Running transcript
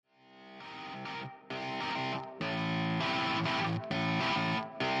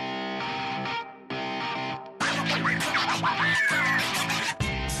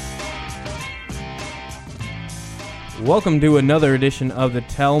Welcome to another edition of the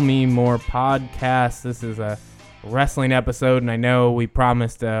Tell Me More podcast. This is a wrestling episode, and I know we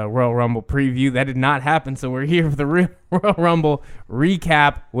promised a Royal Rumble preview. That did not happen, so we're here for the Royal Rumble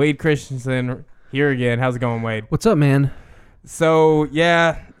recap. Wade Christensen here again. How's it going, Wade? What's up, man? So,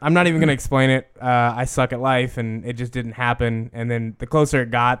 yeah, I'm not even going to explain it. I suck at life, and it just didn't happen. And then the closer it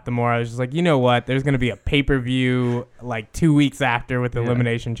got, the more I was just like, you know what? There's going to be a pay-per-view like 2 weeks after with the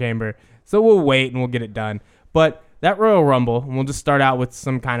Elimination Chamber. So we'll wait, and we'll get it done. But that Royal Rumble, and we'll just start out with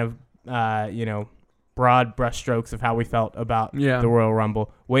some kind of, broad brushstrokes of how we felt about the Royal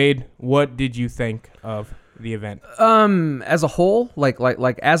Rumble. Wade, what did you think of the event? As a whole, like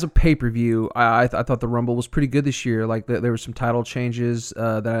as a pay-per-view, I thought the Rumble was pretty good this year. Like there were some title changes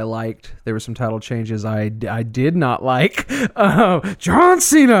that I liked. There were some title changes I did not like. John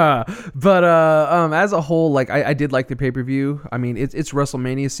Cena. But as a whole, like I did like the pay-per-view. I mean, it's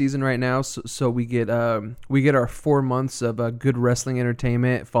WrestleMania season right now, so we get our 4 months of good wrestling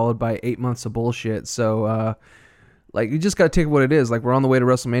entertainment followed by 8 months of bullshit. So like, you just got to take what it is. Like, we're on the way to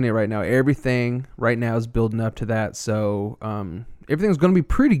WrestleMania right now. Everything right now is building up to that. So, everything's going to be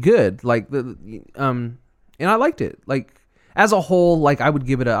pretty good. Like, and I liked it. Like, as a whole, like, I would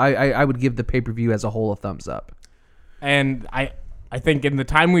give the pay-per-view as a whole a thumbs up. And I think in the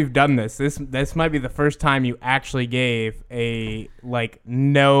time we've done this might be the first time you actually gave a, like,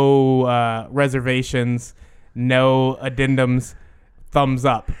 no reservations, no addendums, thumbs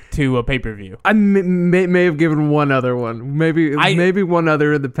up to a pay-per-view. I may have given one other one. Maybe one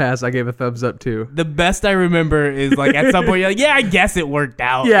other in the past I gave a thumbs up to. The best I remember is, like, at some point you're like, yeah, I guess it worked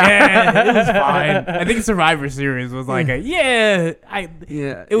out. Yeah, it was fine. I think Survivor Series was like it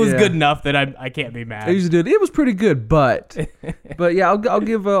was good enough that I can't be mad. It was pretty good, but yeah, I'll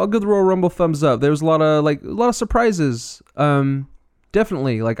give the Royal Rumble thumbs up. There was a lot of surprises.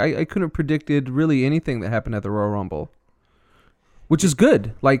 Definitely, like I couldn't have predicted really anything that happened at the Royal Rumble. Which is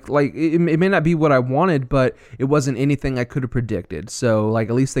good. Like it may not be what I wanted, but it wasn't anything I could have predicted. So, like,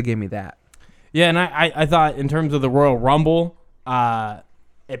 at least they gave me that. Yeah, and I thought in terms of the Royal Rumble,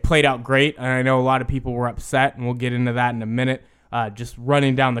 it played out great. And I know a lot of people were upset, and we'll get into that in a minute. Just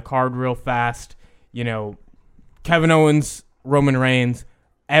running down the card real fast. You know, Kevin Owens, Roman Reigns,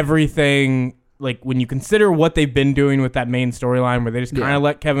 everything. Like, when you consider what they've been doing with that main storyline where they just kind of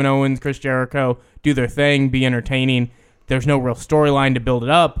let Kevin Owens, Chris Jericho do their thing, be entertaining. There's no real storyline to build it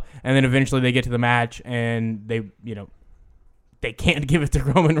up, and then eventually they get to the match, and they can't give it to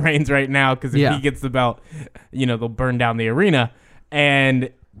Roman Reigns right now because if he gets the belt, they'll burn down the arena. And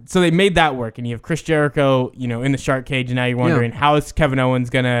so they made that work, and you have Chris Jericho, in the shark cage, and now you're wondering how is Kevin Owens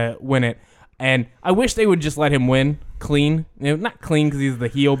gonna win it? And I wish they would just let him win clean, not clean because he's the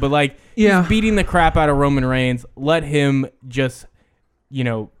heel, but he's beating the crap out of Roman Reigns. Let him just,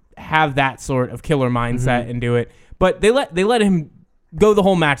 have that sort of killer mindset and do it. But they let him go the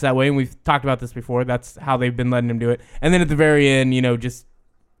whole match that way, and we've talked about this before. That's how they've been letting him do it. And then at the very end, just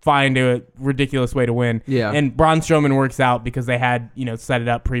find a ridiculous way to win. Yeah. And Braun Strowman works out because they had, set it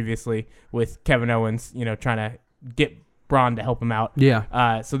up previously with Kevin Owens, trying to get Braun to help him out.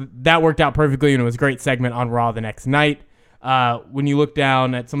 Yeah. So that worked out perfectly, and it was a great segment on Raw the next night. When you look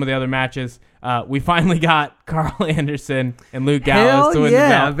down at some of the other matches, we finally got Carl Anderson and Luke Gallows to win the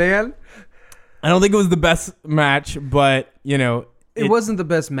belt. Man. I don't think it was the best match, but, It wasn't the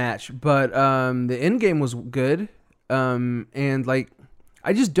best match, but the end game was good. And,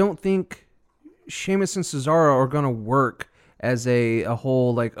 I just don't think Sheamus and Cesaro are going to work as a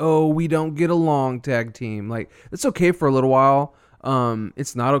whole, we don't get along tag team. Like, it's okay for a little while.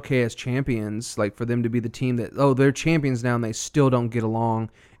 It's not okay as champions, for them to be the team that, they're champions now and they still don't get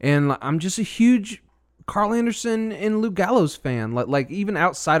along. And I'm just a huge Carl Anderson and Luke Gallows fan. Like even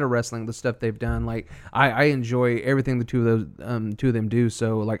outside of wrestling, the stuff they've done, I enjoy everything the two of them do.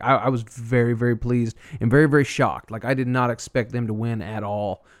 So I was very, very pleased and very, very shocked. I did not expect them to win at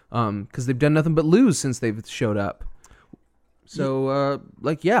all. Because they've done nothing but lose since they've showed up. So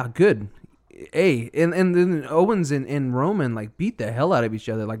good. And then Owens and Roman be the hell out of each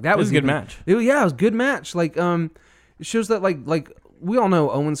other. That was a good match. It was a good match. It shows that we all know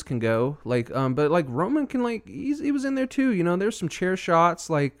Owens can go, but Roman can he was in there too. There's some chair shots.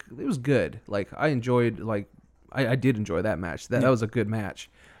 It was good. I enjoyed I did enjoy that match. That was a good match.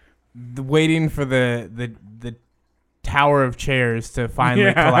 Waiting for the tower of chairs to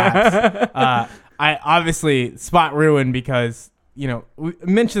finally collapse. I obviously spot ruined because we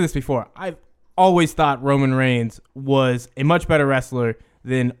mentioned this before. I've always thought Roman Reigns was a much better wrestler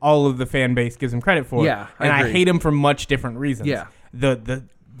than all of the fan base gives him credit for. Yeah, I hate him for much different reasons. Yeah. The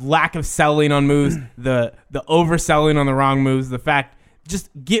lack of selling on moves, the overselling on the wrong moves, the fact just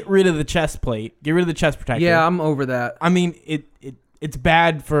get rid of the chest plate, get rid of the chest protector. Yeah, I'm over that. I mean, it's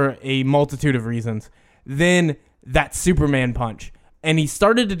bad for a multitude of reasons. Then that Superman punch. And he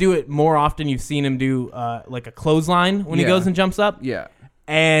started to do it more often. You've seen him do like a clothesline when he goes and jumps up. Yeah.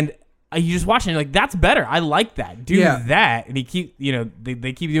 And you just watch it, and you're like, that's better. I like that. Do that. And they keep doing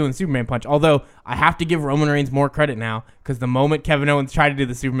the Superman punch. Although I have to give Roman Reigns more credit now, because the moment Kevin Owens tried to do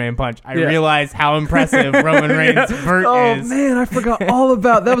the Superman punch, I realized how impressive Roman Reigns' vert is. Oh man, I forgot all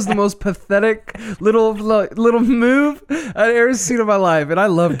about that. Was the most pathetic little move I'd ever seen in my life. And I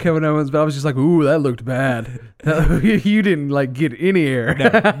love Kevin Owens, but I was just like, ooh, that looked bad. You didn't like get any air. No,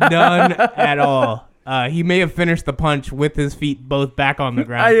 none at all. He may have finished the punch with his feet both back on the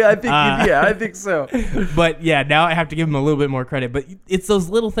ground. I think so. But yeah, now I have to give him a little bit more credit. But it's those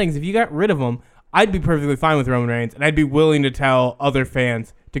little things. If you got rid of them, I'd be perfectly fine with Roman Reigns, and I'd be willing to tell other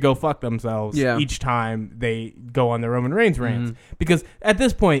fans to go fuck themselves each time they go on the Roman Reigns rants. Because at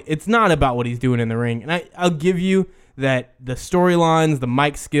this point, it's not about what he's doing in the ring. And I'll give you that the storylines, the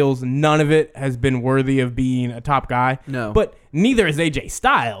mic skills, none of it has been worthy of being a top guy. No. But neither is AJ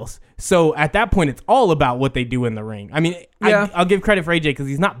Styles. So at that point, it's all about what they do in the ring. I mean, I'll give credit for AJ because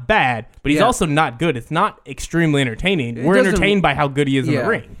he's not bad, but he's also not good. It's not extremely entertaining. We're entertained by how good he is in the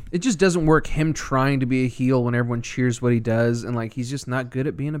ring. It just doesn't work, him trying to be a heel when everyone cheers what he does. And like, he's just not good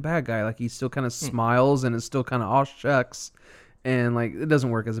at being a bad guy. Like, he still kind of smiles and is still kind of, oh, shucks. And like, it doesn't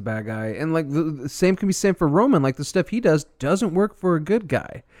work as a bad guy. And like, the same can be said for Roman. Like, the stuff he does doesn't work for a good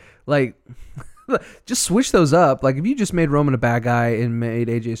guy. Like, just switch those up. Like, if you just made Roman a bad guy and made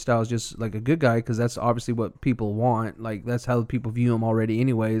AJ Styles just like a good guy, because that's obviously what people want. Like, that's how people view him already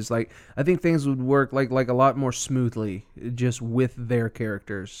anyways. Like, I think things would work like a lot more smoothly just with their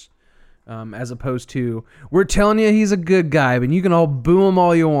characters. As opposed to, we're telling you he's a good guy, but you can all boo him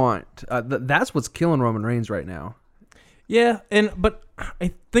all you want. That's what's killing Roman Reigns right now. Yeah, but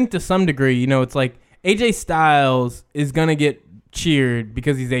I think to some degree, it's like AJ Styles is going to get cheered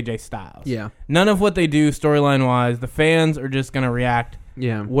because he's AJ Styles. Yeah. None of what they do storyline-wise, the fans are just going to react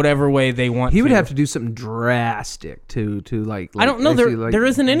whatever way they want to. He would have to do something drastic to like I don't know. There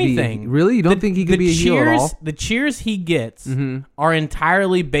isn't anything. Really? You don't think he could be a heel at all? The cheers he gets are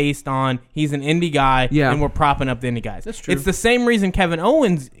entirely based on he's an indie guy and we're propping up the indie guys. That's true. It's the same reason Kevin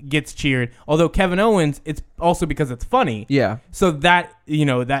Owens gets cheered, although Kevin Owens, it's also because it's funny. Yeah. So that,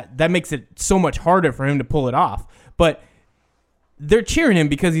 that makes it so much harder for him to pull it off. But they're cheering him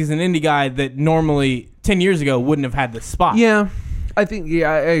because he's an indie guy that normally 10 years ago wouldn't have had this spot. Yeah. I think,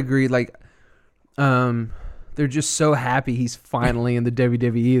 I agree. Like, they're just so happy he's finally in the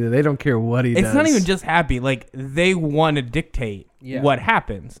WWE that they don't care what he does. It's not even just happy. Like, they want to dictate what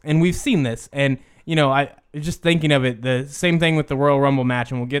happens. And we've seen this. And, I just thinking of it, the same thing with the Royal Rumble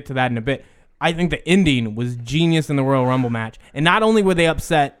match, and we'll get to that in a bit. I think the ending was genius in the Royal Rumble match. And not only were they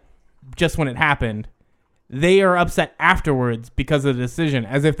upset just when it happened, they are upset afterwards because of the decision,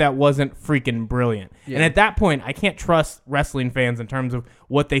 as if that wasn't freaking brilliant. Yeah. And at that point, I can't trust wrestling fans in terms of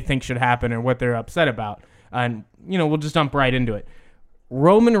what they think should happen or what they're upset about. And, we'll just jump right into it.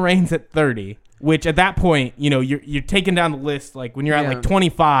 Roman Reigns at 30, which at that point, you're taking down the list. Like, when you're at like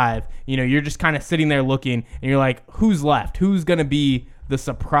 25, you're just kind of sitting there looking, and you're like, who's left? Who's going to be the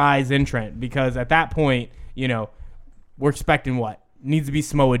surprise entrant? Because at that point, we're expecting what? Needs to be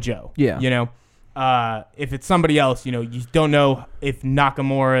Samoa Joe. Yeah. If it's somebody else, you don't know if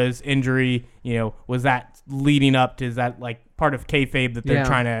Nakamura's injury, was that leading up to, is that like part of kayfabe that they're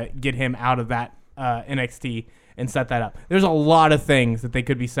trying to get him out of that NXT and set that up. There's a lot of things that they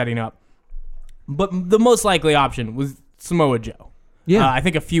could be setting up, but the most likely option was Samoa Joe. Yeah, I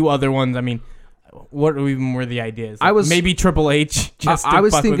think a few other ones. I mean, what even were the ideas? Like, maybe Triple H. I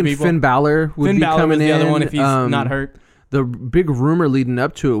was thinking Finn Balor would be coming was the in. other one if he's not hurt. The big rumor leading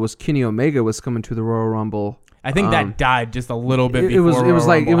up to it was Kenny Omega was coming to the Royal Rumble. I think that died just a little bit before it was Royal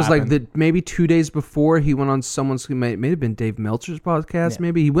Rumble like the maybe 2 days before he went on someone's, may have been Dave Meltzer's podcast.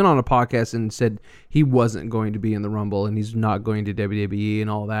 Maybe he went on a podcast and said he wasn't going to be in the Rumble and he's not going to WWE and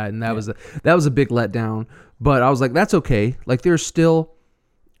all that. And that was a big letdown. But I was like, that's okay. Like, there's still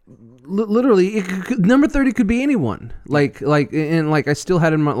literally number 30 could be anyone. Like I still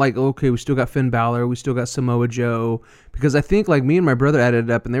had in mind, like, okay, we still got Finn Balor, we still got Samoa Joe, because I think like me and my brother added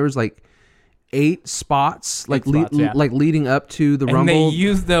it up and there was like 8 spots, like leading up to the Rumble. And they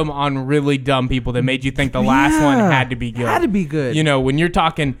used them on really dumb people that made you think the last one had to be good. Had to be good. When you're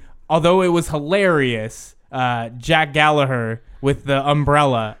talking, although it was hilarious, Jack Gallagher with the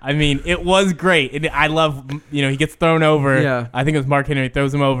umbrella. I mean, it was great. I love, he gets thrown over. Yeah. I think it was Mark Henry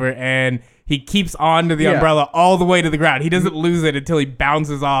throws him over, and he keeps on to the umbrella all the way to the ground. He doesn't lose it until he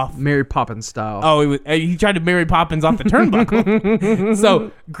bounces off. Mary Poppins style. Oh, he tried to Mary Poppins off the turnbuckle.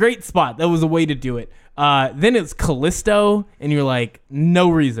 So, great spot. That was a way to do it. Then it's Callisto, and you're like, no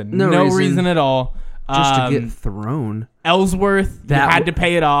reason. No reason at all. Just to get thrown. Ellsworth, you had to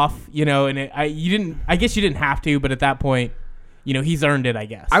pay it off, and I guess you didn't have to, but at that point, he's earned it, I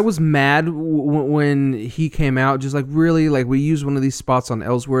guess. I was mad when he came out, just like, really, like, we used one of these spots on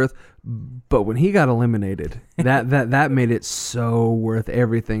Ellsworth, but when he got eliminated, that made it so worth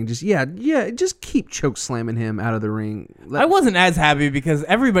everything. Just keep choke slamming him out of the ring. I wasn't as happy because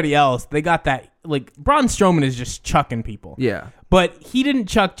everybody else, they got that, like, Braun Strowman is just chucking people. Yeah. But he didn't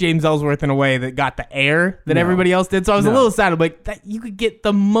chuck James Ellsworth in a way that got the air that everybody else did. So I was a little sad. I'm like, that you could get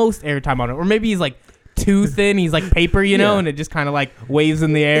the most airtime on it. Or maybe he's like too thin. He's like paper, and it just kind of like waves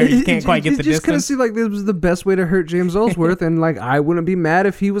in the air. You can't quite get the distance. It just kind of seemed like this was the best way to hurt James Ellsworth. And like, I wouldn't be mad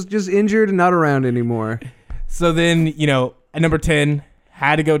if he was just injured and not around anymore. So then, at number 10,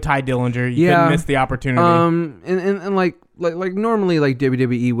 had to go Ty Dillinger. You couldn't miss the opportunity. And like normally, like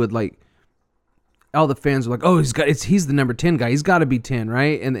WWE would like, all the fans were like, "Oh, he's the number 10 guy. He's got to be 10,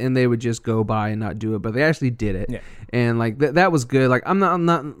 right?" And they would just go by and not do it, but they actually did it. Yeah. And like that was good. Like I'm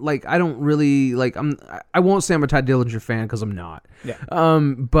not like, I don't really like, I won't say I'm a Ty Dillinger fan because I'm not. Yeah.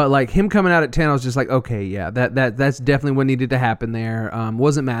 But like him coming out at 10, I was just like, okay, yeah, that's definitely what needed to happen there.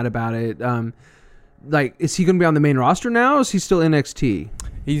 Wasn't mad about it. Like, is he going to be on the main roster now? Or is he still NXT?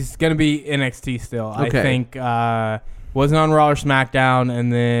 He's going to be NXT still. Okay. I think wasn't on Raw or SmackDown,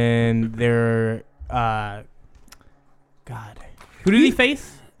 and then they're. God, who did he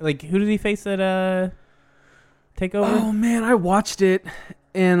face? Like, who did he face at Takeover? Oh man, I watched it,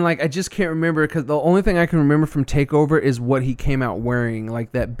 and like I just can't remember because the only thing I can remember from Takeover is what he came out wearing,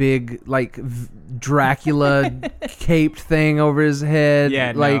 like that big like Dracula caped thing over his head,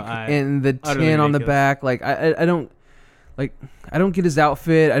 and the 10 on the back. Like I don't get his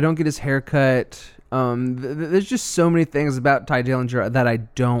outfit. I don't get his haircut. There's just so many things about Ty Dillinger that I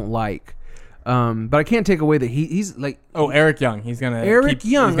don't like. But I can't take away that he's like Eric Young. He's gonna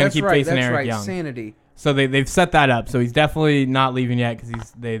keep facing Eric Young. Sanity. So they've set that up. So he's definitely not leaving yet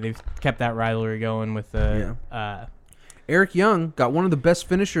because they've kept that rivalry going with the. Eric Young got one of the best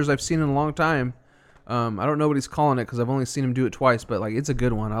finishers I've seen in a long time. I don't know what he's calling it because I've only seen him do it twice, but like it's a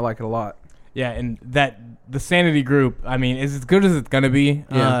good one. I like it a lot. Yeah, and the Sanity group, I mean, is as good as it's gonna be.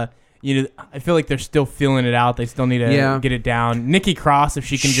 Yeah. I feel like they're still feeling it out. They still need to get it down. Nikki Cross, if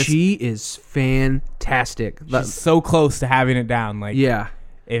she can she is fantastic. She's so close to having it down. Like,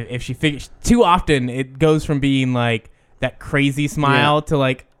 if she figures too often, it goes from being like that crazy smile to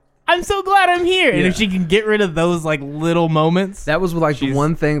like, I'm so glad I'm here. And if she can get rid of those like little moments. That was like the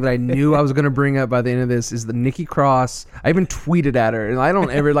one thing that I knew I was going to bring up by the end of this is the Nikki Cross. I even tweeted at her, and I don't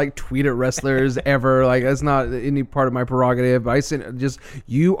ever like tweet at wrestlers ever. Like that's not any part of my prerogative. But I said just,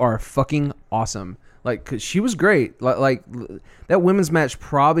 you are fucking awesome. Like, cause she was great. Like that women's match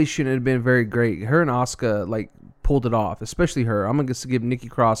probably shouldn't have been very great. Her and Asuka like pulled it off, especially her. I'm going to give Nikki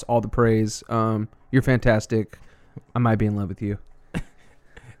Cross all the praise. You're fantastic. I might be in love with you.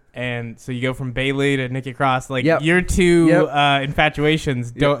 And so you go from Bayley to Nikki Cross. Like, your two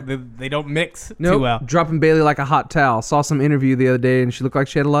infatuations they don't mix too well. Dropping Bayley like a hot towel. Saw some interview the other day, and she looked like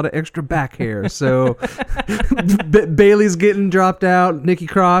she had a lot of extra back hair. So Bayley's getting dropped out. Nikki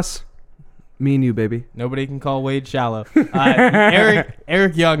Cross, me and you, baby. Nobody can call Wade shallow.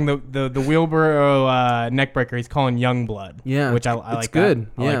 Eric Young, the wheelbarrow neckbreaker, he's calling Youngblood. Yeah, which I like. It's good.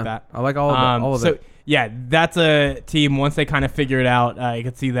 I like that. I like all of it. Yeah, that's a team, once they kind of figure it out, you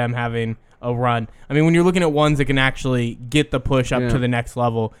could see them having a run. I mean, when you're looking at ones that can actually get the push up to the next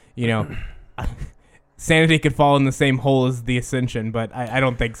level, Sanity could fall in the same hole as the Ascension, but I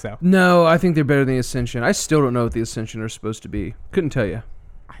don't think so. No, I think they're better than the Ascension. I still don't know what the Ascension are supposed to be. Couldn't tell you.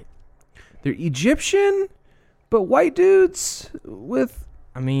 They're Egyptian, but white dudes with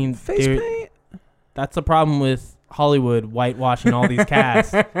face paint. That's the problem with Hollywood whitewashing all these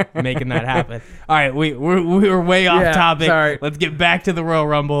casts, making that happen. All right, we were way off topic. Sorry. Let's get back to the Royal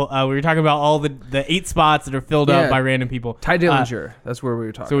Rumble. We were talking about all the 8 spots that are filled up by random people. Ty Dillinger, that's where we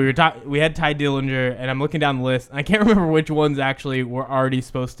were talking. So we had Ty Dillinger, and I'm looking down the list. And I can't remember which ones actually were already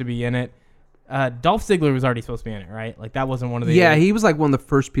supposed to be in it. Dolph Ziggler was already supposed to be in it, right? Like that wasn't one of the. Yeah, he was like one of the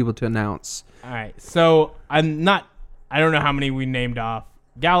first people to announce. All right, so I don't know how many we named off.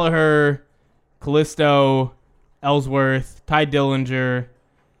 Gallagher, Callisto, Ellsworth, Ty Dillinger,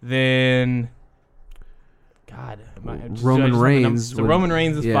 then Roman Reigns. So Roman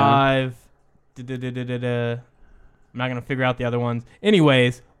Reigns is 5. I'm not gonna figure out the other ones.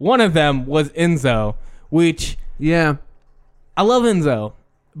 Anyways, one of them was Enzo, which I love Enzo,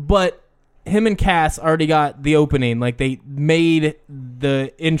 but him and Cass already got the opening. Like, they made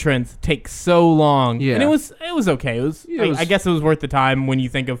the entrance take so long. Yeah. And it was okay. I guess it was worth the time when you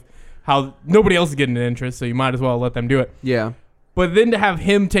think of how nobody else is getting an entrance, so you might as well let them do it. Yeah. But then to have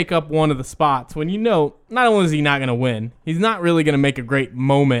him take up one of the spots when not only is he not going to win, he's not really going to make a great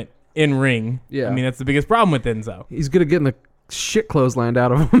moment in ring. Yeah. I mean, that's the biggest problem with Enzo. He's good at getting the shit clotheslined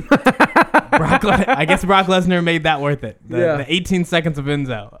out of him. I guess Brock Lesnar made that worth it. The 18 seconds of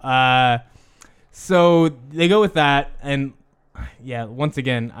Enzo. So they go with that, and yeah, once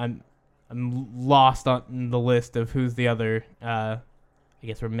again, I'm lost on the list of who's the other. I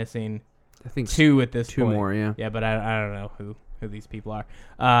guess we're missing I think 2 at this point. 2 more, yeah. Yeah, but I don't know who these people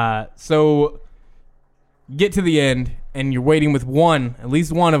are. So get to the end, and you're waiting with at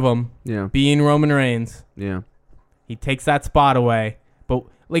least one of them, being Roman Reigns. Yeah. He takes that spot away. But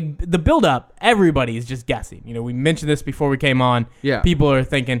like the build-up, everybody's just guessing. You know, we mentioned this before we came on. Yeah. People are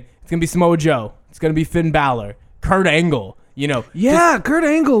thinking it's going to be Samoa Joe. It's going to be Finn Balor. Kurt Angle. You know. Yeah, Kurt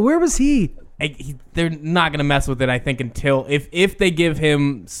Angle. Where was he? They're not going to mess with it, I think, until if they give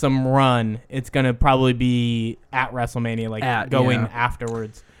him some run, it's going to probably be at WrestleMania, going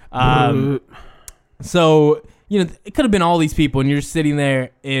afterwards. So, you know, it could have been all these people, and you're sitting there,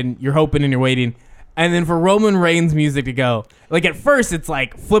 and you're hoping and you're waiting. And then for Roman Reigns' music to go, like at first it's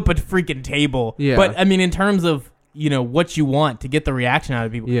like flip a freaking table. Yeah. But, I mean, in terms of, you know, what you want to get the reaction out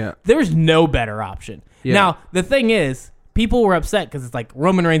of people, there's no better option. Yeah. Now, the thing is, people were upset because it's like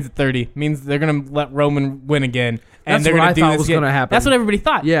Roman Reigns at 30 means they're going to let Roman win again. And they're going to do this was going to happen. That's what everybody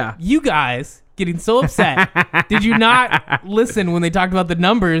thought. Yeah. You guys getting so upset. Did you not listen when they talked about the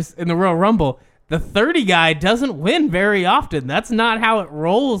numbers in the Royal Rumble? The 30 guy doesn't win very often. That's not how it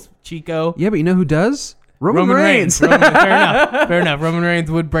rolls, Chico. Yeah, but you know who does? Roman Reigns. Fair enough. Roman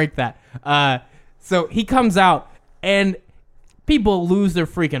Reigns would break that. So he comes out, and people lose their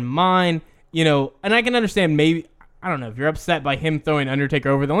freaking mind. You know, and I can understand maybe, I don't know, if you're upset by him throwing Undertaker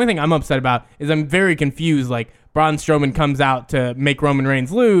over. The only thing I'm upset about is I'm very confused. Like, Braun Strowman comes out to make Roman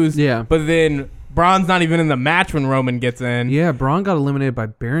Reigns lose. Yeah. But then Braun's not even in the match when Roman gets in. Yeah, Braun got eliminated by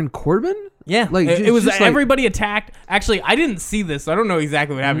Baron Corbin? Yeah, like it was everybody attacked. Actually, I didn't see this, so I don't know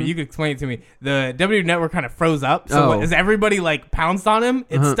exactly what happened. You could explain it to me. The WWE Network kind of froze up. So as everybody like pounced on him,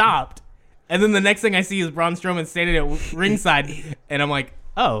 it stopped. And then the next thing I see is Braun Strowman standing at ringside, and I'm like,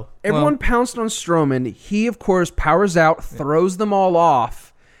 oh. Everyone pounced on Strowman. He, of course, powers out, throws them all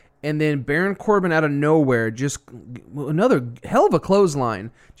off, and then Baron Corbin out of nowhere, just another hell of a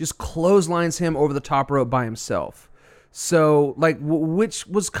clothesline, just clotheslines him over the top rope by himself. So, like, which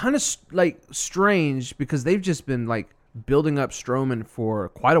was kind of, like, strange because they've just been, like, building up Strowman for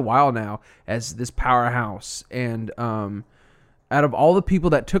quite a while now as this powerhouse. And out of all the people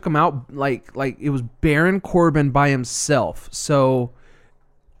that took him out, like it was Baron Corbin by himself. So,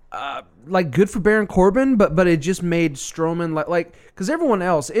 like, good for Baron Corbin, but it just made Strowman, like, because everyone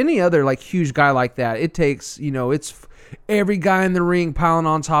else, any other, like, huge guy like that, it takes, you know, it's every guy in the ring piling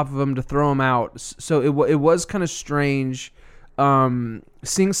on top of him to throw him out. So it was kind of strange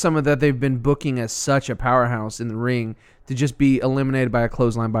seeing someone that they've been booking as such a powerhouse in the ring to just be eliminated by a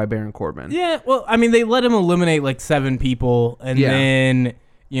clothesline by Baron Corbin. Yeah, well, I mean, they let him eliminate like 7 people, and then,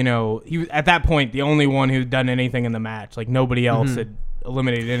 you know, he was at that point the only one who'd done anything in the match. Like, nobody else had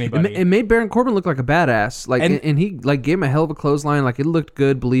eliminated anybody. It made Baron Corbin look like a badass. Like, and he like gave him a hell of a clothesline. Like, it looked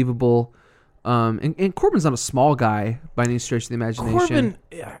good, believable. And Corbin's not a small guy by any stretch of the imagination. Corbin,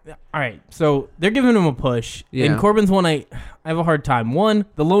 all right, so they're giving him a push. Yeah. And Corbin's one I have a hard time. One,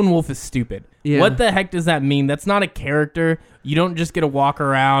 the Lone Wolf is stupid. Yeah. What the heck does that mean? That's not a character. You don't just get to walk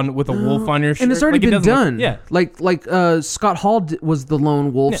around with a wolf on your shirt. And it's already been done. Like Scott Hall was the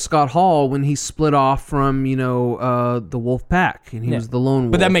Lone Wolf. Yeah. Scott Hall, when he split off from, you know, the Wolf Pack, and he was the Lone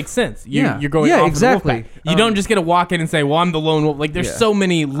Wolf. But that makes sense. You're going off exactly. Of the Wolf Pack. You don't just get to walk in and say, well, I'm the Lone Wolf. Like, there's so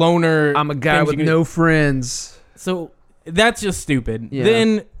many loner. I'm a guy with no friends. So that's just stupid. Yeah.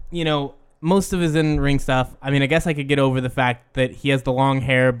 Then, you know, most of his in-ring stuff, I mean, I guess I could get over the fact that he has the long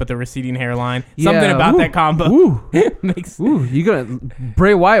hair but the receding hairline. Yeah. Something about that combo makes...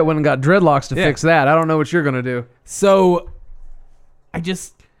 Bray Wyatt went and got dreadlocks to fix that. I don't know what you're going to do. So,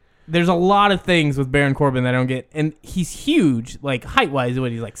 there's a lot of things with Baron Corbin that I don't get. And he's huge, like, height-wise.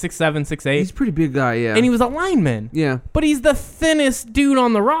 What, he's like 6'7", 6'8"? He's a pretty big guy, yeah. And he was a lineman. Yeah. But he's the thinnest dude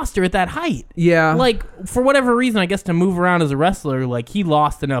on the roster at that height. Yeah. Like, for whatever reason, I guess to move around as a wrestler, like, he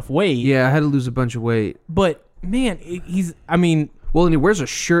lost enough weight. Yeah, I had to lose a bunch of weight. But, man, Well, and he wears a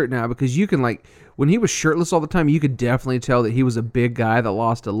shirt now because you can, like... When he was shirtless all the time, you could definitely tell that he was a big guy that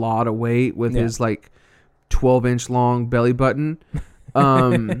lost a lot of weight with his, like, 12-inch long belly button.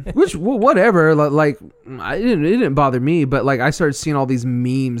 Which whatever. Like it didn't bother me, but like I started seeing all these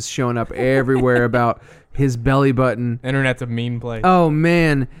memes showing up everywhere about his belly button. Internet's a mean place. Oh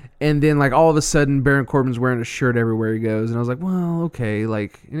man. And then like all of a sudden Baron Corbin's wearing a shirt everywhere he goes, and I was like, well, okay,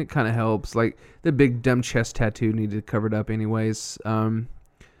 like, and it kind of helps. Like the big dumb chest tattoo needed covered up anyways.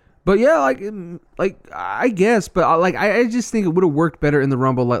 But yeah, like I guess, but I just think it would have worked better in the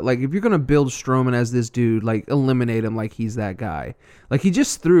Rumble. Like if you're gonna build Strowman as this dude, like eliminate him like he's that guy. Like he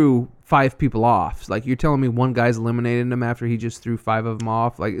just threw 5 people off. Like you're telling me one guy's eliminating him after he just threw 5 of them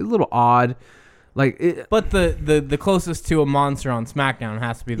off. Like it's a little odd. But the closest to a monster on SmackDown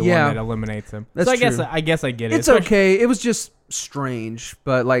has to be the one that eliminates him. That's so true. I guess I get it. It's okay. It was just strange,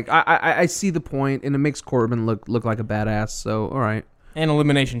 but like I see the point, and it makes Corbin look like a badass. So all right. And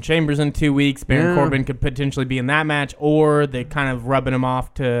Elimination Chambers in 2 weeks. Baron Corbin could potentially be in that match, or they're kind of rubbing him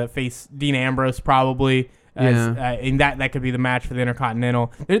off to face Dean Ambrose probably. And that could be the match for the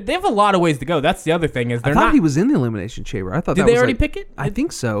Intercontinental. They have a lot of ways to go. That's the other thing is I thought he was in the Elimination Chamber. I thought did that they was already like, pick it? I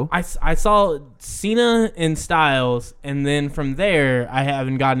think so. I saw Cena and Styles, and then from there I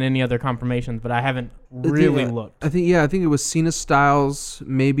haven't gotten any other confirmations, but I haven't really looked. I think it was Cena, Styles,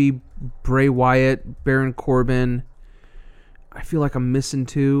 maybe Bray Wyatt, Baron Corbin. I feel like I'm missing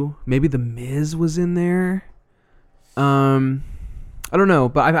 2. Maybe The Miz was in there. I don't know,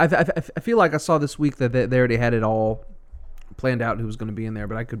 but I feel like I saw this week that they already had it all planned out who was going to be in there,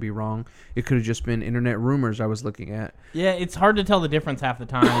 but I could be wrong. It could have just been internet rumors I was looking at. Yeah, it's hard to tell the difference half the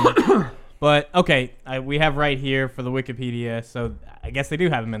time. But, okay, we have right here for the Wikipedia, so I guess they do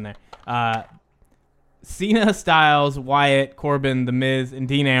have him in there. Cena, Styles, Wyatt, Corbin, The Miz, and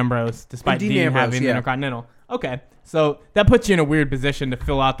Dean Ambrose, despite Dean having the Intercontinental. Okay, so that puts you in a weird position to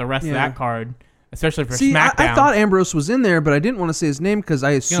fill out the rest of that card. Especially for SmackDown. I thought Ambrose was in there, but I didn't want to say his name because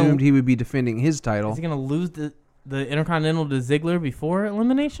I assumed he would be defending his title. Is he going to lose the Intercontinental to Ziggler before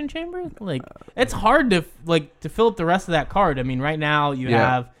Elimination Chamber? Like, it's hard to fill up the rest of that card. I mean, right now you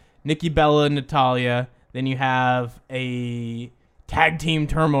have Nikki Bella and Natalya. Then you have a tag team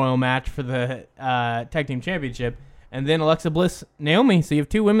turmoil match for the tag team championship. And then Alexa Bliss, Naomi. So you have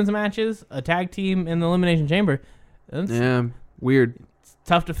 2 women's matches, a tag team in the Elimination Chamber. Weird.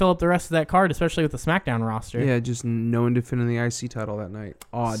 Tough to fill up the rest of that card, especially with the SmackDown roster. Yeah, just no one defending the IC title that night.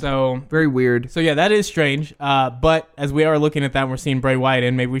 Odd. So very weird. So yeah, that is strange. But as we are looking at that, and we're seeing Bray Wyatt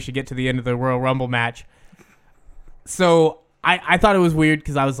in. Maybe we should get to the end of the Royal Rumble match. So I thought it was weird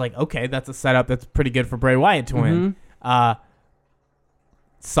because I was like, okay, that's a setup that's pretty good for Bray Wyatt to win.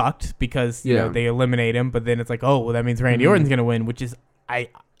 Sucked because you know they eliminate him, but then it's like, oh, well, that means Randy Orton's going to win, which is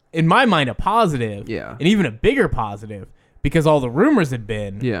in my mind a positive, and even a bigger positive. Because all the rumors had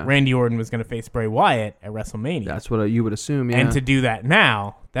been Randy Orton was going to face Bray Wyatt at WrestleMania. That's what you would assume, And to do that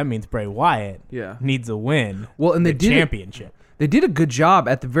now, that means Bray Wyatt needs a win. Well, and the championship. They did a good job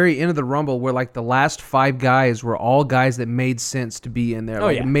at the very end of the Rumble where like the last 5 guys were all guys that made sense to be in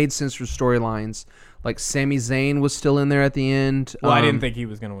there. It made sense for storylines. Like Sami Zayn was still in there at the end. Well, I didn't think he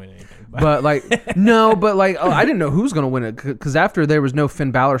was going to win anything. But like, no, but like, I didn't know who was going to win it because after there was no Finn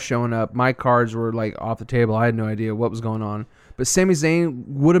Balor showing up, my cards were like off the table. I had no idea what was going on. But Sami Zayn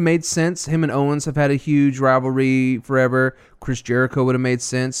would have made sense. Him and Owens have had a huge rivalry forever. Chris Jericho would have made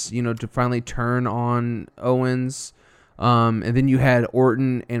sense, to finally turn on Owens. And then you had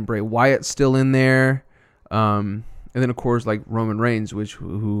Orton and Bray Wyatt still in there. And then, of course, like Roman Reigns,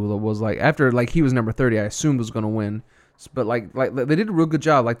 who was like, after like he was number 30, I assumed was going to win. But like they did a real good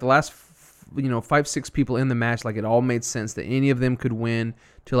job. Like the last, 5-6 people in the match, like it all made sense that any of them could win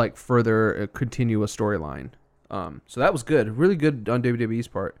to like further continue a storyline. So that was good, really good on WWE's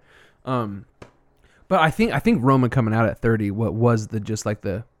part. But I think Roman coming out at 30, what was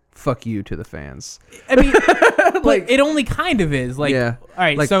the fuck you to the fans? I mean, like it only kind of is. Like, all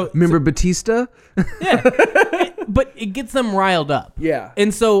right, like, remember Batista? Yeah. But it gets them riled up. Yeah.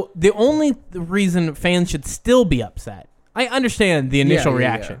 And so the only reason fans should still be upset, I understand the initial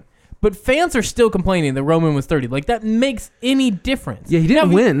reaction, but fans are still complaining that Roman was 30. Like, that makes any difference. Yeah, he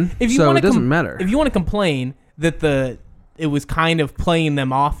didn't win, so it doesn't matter. If you want to complain that it was kind of playing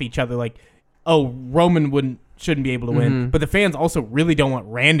them off each other, like, oh, Roman shouldn't be able to win, but the fans also really don't want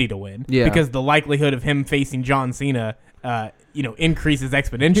Randy to win because the likelihood of him facing John Cena increases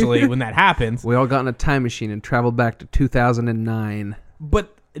exponentially when that happens. We all got in a time machine and traveled back to 2009.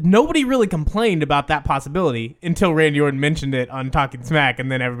 But nobody really complained about that possibility until Randy Orton mentioned it on Talking Smack,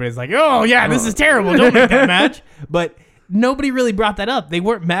 and then everybody's like, oh, yeah, this is terrible. Don't make that match. But nobody really brought that up. They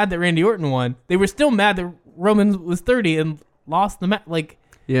weren't mad that Randy Orton won. They were still mad that Roman was 30 and lost the match. Like,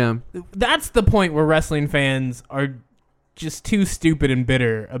 that's the point where wrestling fans are just too stupid and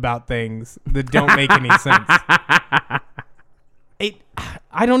bitter about things that don't make any sense.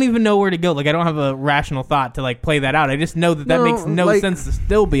 I don't even know where to go. Like, I don't have a rational thought to like play that out. I just know that makes no sense to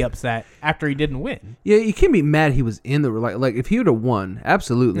still be upset after he didn't win. Yeah, you can't be mad he was in the like if he would have won,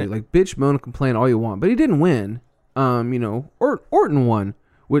 absolutely. Yeah. Like bitch, moan, and complain all you want, but he didn't win. Orton won,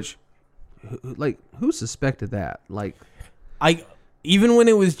 which like who suspected that? Like even when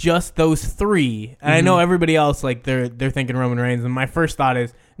it was just those three, and I know everybody else like they're thinking Roman Reigns, and my first thought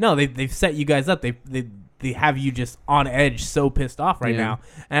is no, they've set you guys up. They have you just on edge, so pissed off right now.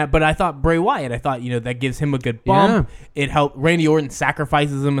 But I thought Bray Wyatt, that gives him a good bump. Yeah. It helped. Randy Orton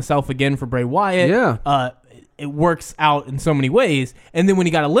sacrifices himself again for Bray Wyatt. Yeah. It works out in so many ways. And then when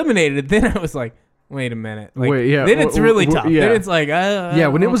he got eliminated, then I was like, wait a minute. Like, then it's really tough. Yeah. Then it's like,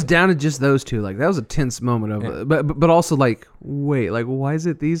 when it was down to just those two, like that was a tense moment of it. But also like, wait, like why is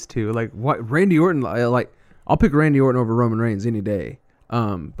it these two? Like what Randy Orton? Like I'll pick Randy Orton over Roman Reigns any day.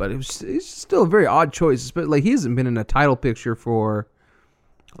 But it's still a very odd choice. But like he hasn't been in a title picture for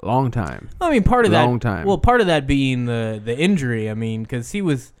a long time. I mean, part of long time. Well, part of that being the injury. I mean, because he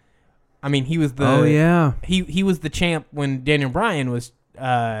was the. Oh yeah. He was the champ when Daniel Bryan was.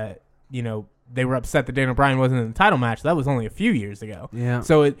 They were upset that Daniel Bryan wasn't in the title match. That was only a few years ago. Yeah.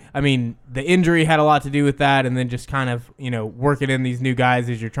 So the injury had a lot to do with that, and then just kind of working in these new guys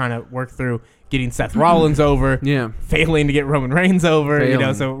as you're trying to work through getting Seth Rollins over. Yeah. Failing to get Roman Reigns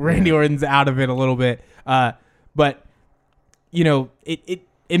over. So Randy Orton's out of it a little bit. But it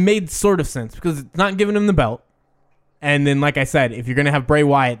made sort of sense because it's not giving him the belt. And then, like I said, if you're going to have Bray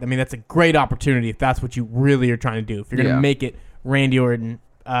Wyatt, I mean, that's a great opportunity if that's what you really are trying to do. If you're going to make it Randy Orton,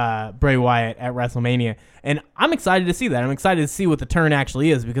 Bray Wyatt at WrestleMania. And I'm excited to see that. I'm excited to see what the turn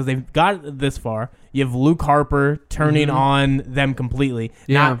actually is because they've got it this far. You have Luke Harper turning on them completely.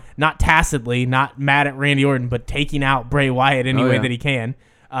 Yeah. Not tacitly, not mad at Randy Orton, but taking out Bray Wyatt any way that he can.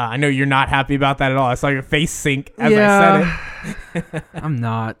 I know you're not happy about that at all. I saw your face sink as I said it. I'm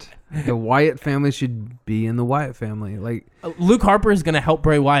not. The Wyatt family should be in the Wyatt family. Like Luke Harper is going to help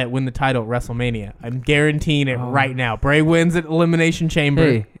Bray Wyatt win the title at WrestleMania. I'm guaranteeing it right now. Bray wins at Elimination Chamber.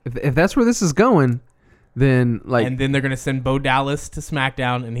 Hey, if that's where this is going, then like, and then they're going to send Bo Dallas to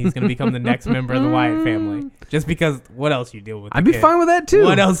SmackDown, and he's going to become the next member of the Wyatt family. Just because, what else you dealing with? I'd be fine with that too.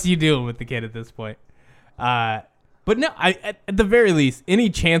 What else you doing with the kid at this point? But no, at the very least, any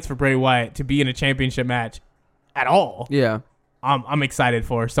chance for Bray Wyatt to be in a championship match at all? Yeah. I'm excited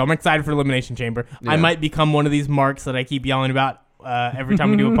for. So I'm excited for Elimination Chamber. Yeah. I might become one of these marks that I keep yelling about every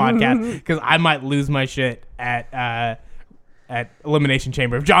time we do a podcast because I might lose my shit at Elimination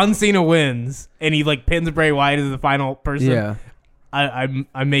Chamber. If John Cena wins and he like pins Bray Wyatt as the final person,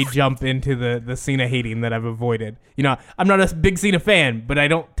 I may jump into the Cena hating that I've avoided. I'm not a big Cena fan, but I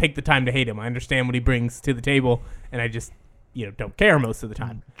don't take the time to hate him. I understand what he brings to the table, and I just don't care most of the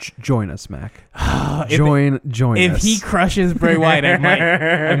time. Join us, Mac. Join us. If he crushes Bray Wyatt, I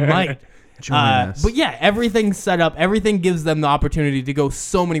might. Join us. But yeah, everything's set up. Everything gives them the opportunity to go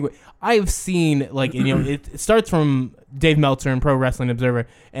so many ways. I have seen it starts from Dave Meltzer and Pro Wrestling Observer,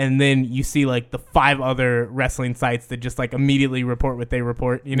 and then you see like the 5 other wrestling sites that just like immediately report what they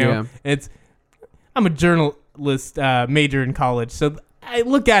report. I'm a journalist major in college, so I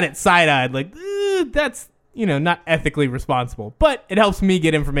look at it side-eyed like that's not ethically responsible, but it helps me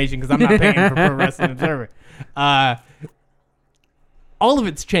get information because I'm not paying for Pro Wrestling Observer. All of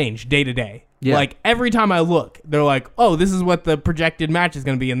it's changed day to day. Yeah. Like every time I look, they're like, "Oh, this is what the projected match is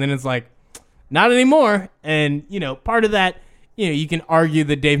going to be," and then it's like, "Not anymore." And part of that, you can argue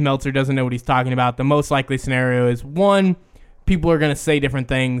that Dave Meltzer doesn't know what he's talking about. The most likely scenario is one, people are going to say different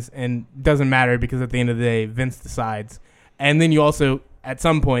things, and it doesn't matter because at the end of the day, Vince decides. And then you also, at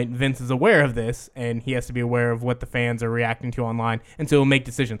some point, Vince is aware of this, and he has to be aware of what the fans are reacting to online, and so he'll make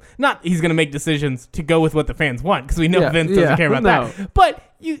decisions. Not he's going to make decisions to go with what the fans want, because we know Vince doesn't care about that. But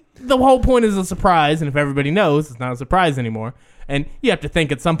the whole point is a surprise, and if everybody knows, it's not a surprise anymore. And you have to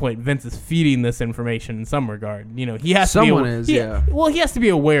think at some point Vince is feeding this information in some regard. He has Someone to be is. Well, he has to be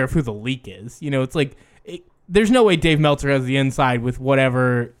aware of who the leak is. It's like there's no way Dave Meltzer has the inside with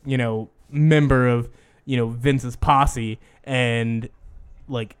whatever member of Vince's posse, and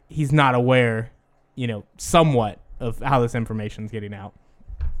like he's not aware, somewhat of how this information is getting out.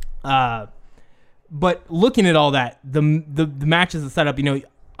 But looking at all that, the matches that set up,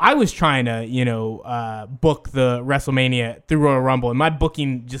 I was trying to, book the WrestleMania through Royal Rumble, and my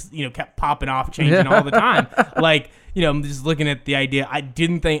booking just, kept popping off, changing all the time. Like, I'm just looking at the idea. I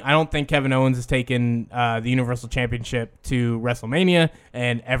don't think Kevin Owens has taken the Universal Championship to WrestleMania,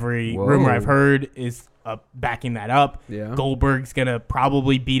 and every rumor I've heard is backing that up. Yeah. Goldberg's going to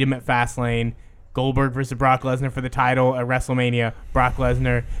probably beat him at Fastlane. Goldberg versus Brock Lesnar for the title at WrestleMania. Brock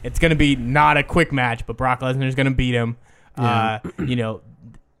Lesnar. It's going to be not a quick match, but Brock Lesnar is going to beat him.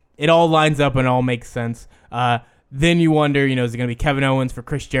 It all lines up and all makes sense. Then you wonder, is it going to be Kevin Owens for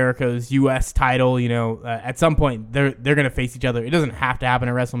Chris Jericho's U.S. title? At some point they're going to face each other. It doesn't have to happen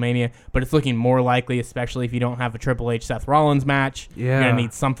at WrestleMania, but it's looking more likely, especially if you don't have a Triple H Seth Rollins match. Yeah. You're going to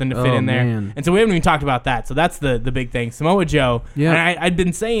need something to fit in there. Man. And so we haven't even talked about that. So that's the big thing. Samoa Joe. Yeah. And I'd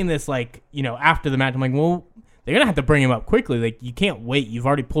been saying this after the match. I'm like, well, they're going to have to bring him up quickly. Like, you can't wait. You've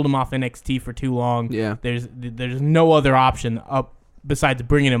already pulled him off NXT for too long. Yeah. There's no other option up besides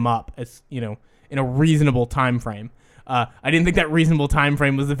bringing him up as, in a reasonable time frame. I didn't think that reasonable time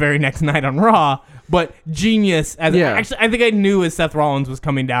frame was the very next night on Raw, but genius. Actually, I think I knew as Seth Rollins was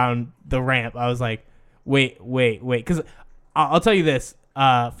coming down the ramp, I was like, wait. Because I'll tell you this.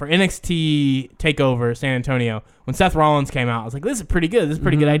 For NXT TakeOver San Antonio, when Seth Rollins came out, I was like, this is pretty good. This is a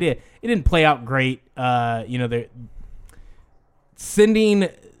pretty good idea. It didn't play out great. They're sending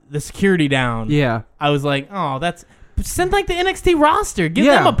the security down. Yeah. I was like, oh, send the NXT roster. Give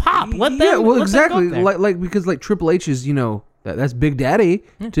them a pop. Let them. Yeah, well, let exactly. Them go there. Because Triple H is that's Big Daddy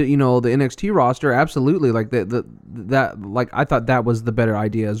to the NXT roster. Absolutely, I thought that was the better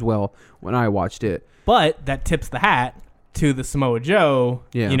idea as well when I watched it. But that tips the hat to the Samoa Joe.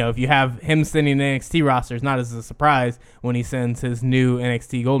 Yeah. If you have him sending the NXT roster, it's not as a surprise when he sends his new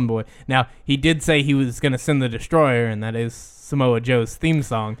NXT Golden Boy. Now he did say he was going to send the Destroyer, and that is Samoa Joe's theme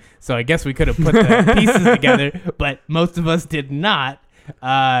song. So I guess we could have put the pieces together, but most of us did not.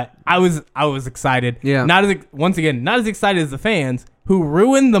 I was excited. Yeah. Not as excited as the fans who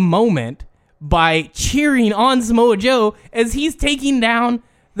ruined the moment by cheering on Samoa Joe as he's taking down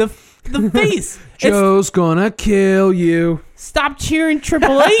the face. Joe's gonna kill you. Stop cheering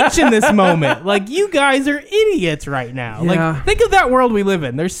Triple H in this moment. Like, you guys are idiots right now. Yeah. Like, think of that world we live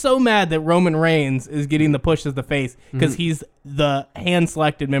in. They're so mad that Roman Reigns is getting the push as the face because he's the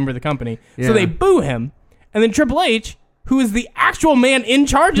hand-selected member of the company. Yeah. So they boo him. And then Triple H, who is the actual man in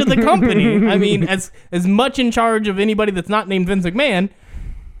charge of the company, I mean, as much in charge of anybody that's not named Vince McMahon,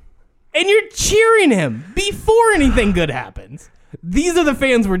 and you're cheering him before anything good happens. These are the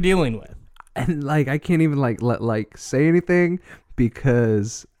fans we're dealing with. And I can't even say anything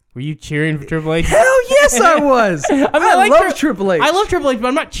because Were you cheering for Triple H? hell yes I was. I love Triple H. I love Triple H, but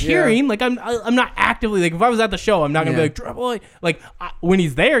I'm not cheering. Like I'm not actively if I was at the show, I'm not gonna be like Triple H. When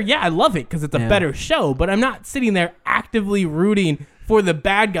he's there, I love it because it's a better show. But I'm not sitting there actively rooting for the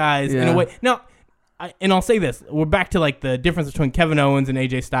bad guys in a way. Now, I'll say this: we're back to the difference between Kevin Owens and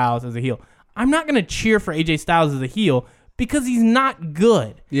AJ Styles as a heel. I'm not gonna cheer for AJ Styles as a heel because he's not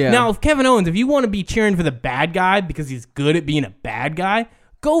good. Yeah. Now, if Kevin Owens, if you want to be cheering for the bad guy because he's good at being a bad guy,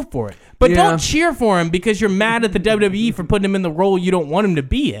 go for it. But don't cheer for him because you're mad at the WWE for putting him in the role you don't want him to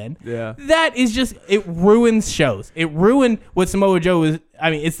be in. Yeah. That is just, it ruins shows. It ruined what Samoa Joe was.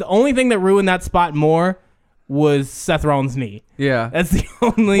 I mean, it's the only thing that ruined that spot more was Seth Rollins' knee. Yeah. That's the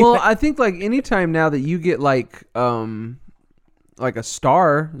only Well, thing. I think anytime now that you get a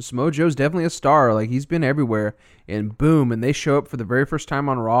star, Samoa Joe's definitely a star. He's been everywhere, and boom, and they show up for the very first time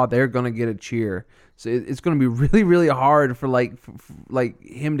on Raw, they're gonna get a cheer. So it's gonna be really, really hard for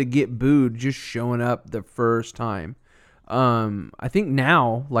him to get booed just showing up the first time. I think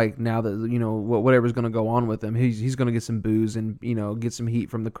now that whatever's gonna go on with him, he's gonna get some boos and get some heat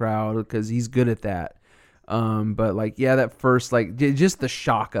from the crowd because he's good at that. But that first just the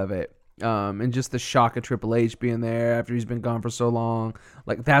shock of it. And just the shock of Triple H being there after he's been gone for so long,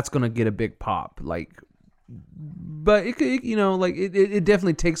 that's gonna get a big pop. But it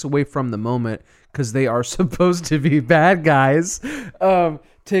definitely takes away from the moment because they are supposed to be bad guys.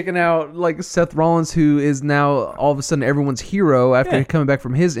 Taking out Seth Rollins, who is now all of a sudden everyone's hero after coming back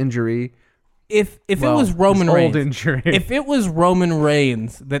from his injury. If it was Roman Reigns, injury. if it was Roman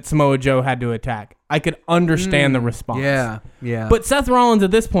Reigns that Samoa Joe had to attack, I could understand the response. Yeah. But Seth Rollins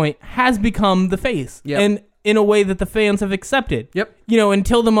at this point has become the face, and in a way that the fans have accepted. Yep.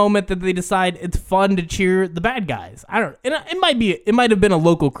 Until the moment that they decide it's fun to cheer the bad guys. It might have been a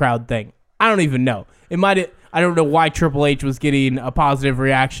local crowd thing. I don't even know. I don't know why Triple H was getting a positive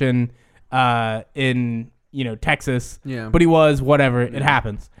reaction in Texas. Yeah. But he was. Whatever. It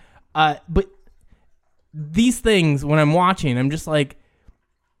happens. But these things, when I'm watching, I'm just like,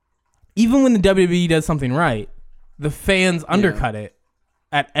 even when the WWE does something right, the fans undercut it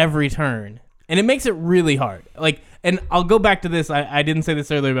at every turn. And it makes it really hard. And I'll go back to this. I didn't say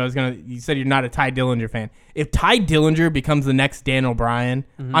this earlier, but you said you're not a Ty Dillinger fan. If Ty Dillinger becomes the next Dan O'Brien,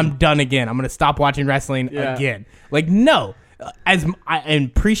 I'm done again. I'm going to stop watching wrestling again. No. I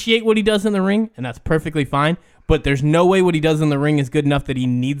appreciate what he does in the ring, and that's perfectly fine. But there's no way what he does in the ring is good enough that he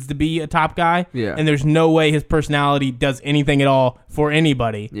needs to be a top guy. Yeah. And there's no way his personality does anything at all for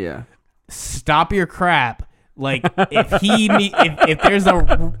anybody. Yeah. Stop your crap. Like if there's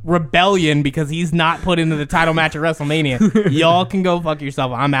a rebellion because he's not put into the title match at WrestleMania, y'all can go fuck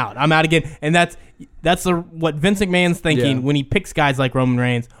yourself. I'm out. I'm out again. And that's what Vince McMahon's thinking when he picks guys like Roman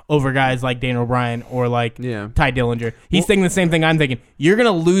Reigns over guys like Daniel Bryan or like Ty Dillinger. He's thinking the same thing I'm thinking. You're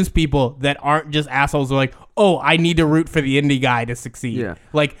gonna lose people that aren't just assholes who are like, oh, I need to root for the indie guy to succeed. Yeah.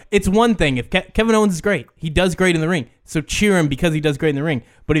 Like, it's one thing if Kevin Owens is great, he does great in the ring, so cheer him because he does great in the ring.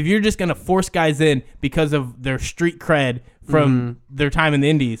 But if you're just gonna force guys in because of their street cred from their time in the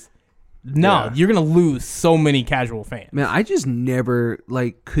indies, you're gonna lose so many casual fans. Man, I just never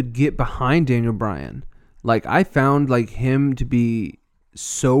could get behind Daniel Bryan. Like, I found him to be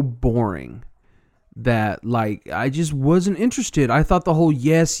so boring that I just wasn't interested. I thought the whole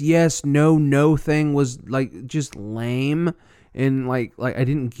yes, no thing was just lame, and I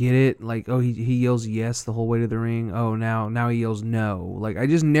didn't get it. He yells yes the whole way to the ring. Oh, now he yells no. I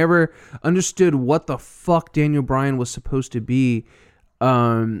just never understood what the fuck Daniel Bryan was supposed to be.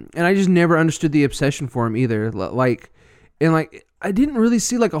 And I just never understood the obsession for him either. I didn't really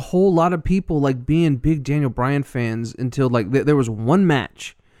see a whole lot of people being big Daniel Bryan fans until there was one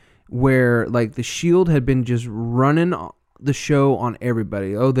match where the Shield had been just running the show on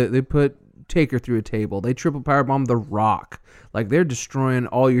everybody. Oh, they put Taker through a table. They triple powerbomb The Rock. They're destroying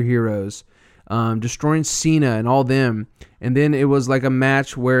all your heroes. Destroying Cena and all them. And then it was a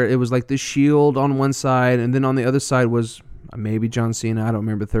match where it was the Shield on one side, and then on the other side was maybe John Cena, I don't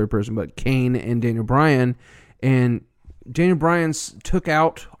remember the third person, but Kane and Daniel Bryan. And Daniel Bryan took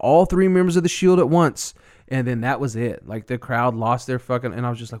out all three members of the Shield at once. And then that was it. The crowd lost their fucking... And I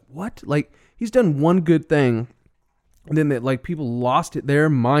was just like, what? He's done one good thing. And then people lost their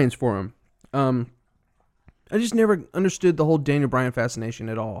minds for him. I just never understood the whole Daniel Bryan fascination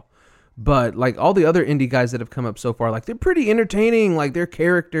at all. But all the other indie guys that have come up so far, they're pretty entertaining. They're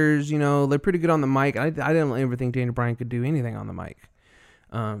characters, they're pretty good on the mic. I didn't ever think Daniel Bryan could do anything on the mic.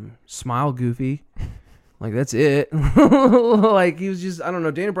 Smile goofy. That's it. He was just, I don't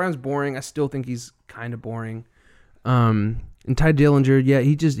know. Daniel Bryan's boring. I still think he's kind of boring. And Ty Dillinger,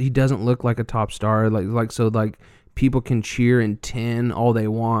 he doesn't look like a top star. So people can cheer and 10 all they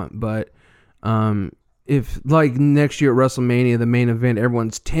want, but if next year at WrestleMania, the main event,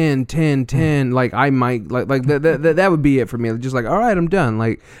 everyone's 10, I might that would be it for me. Just all right, I'm done.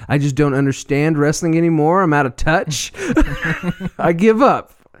 I just don't understand wrestling anymore. I'm out of touch. I give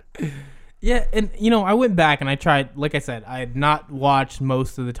up. Yeah, and I went back and I tried. Like I said, I had not watched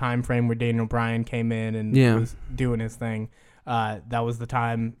most of the time frame where Daniel Bryan came in and was doing his thing. That was the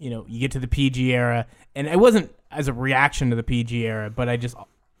time. You get to the PG era, and it wasn't as a reaction to the PG era, but I just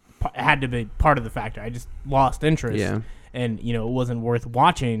had to be part of the factor. I just lost interest. Yeah. And, it wasn't worth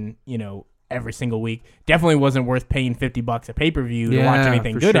watching, every single week. Definitely wasn't worth paying $50 a pay-per-view to watch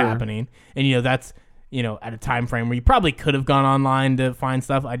anything good happening. And, that's, at a time frame where you probably could have gone online to find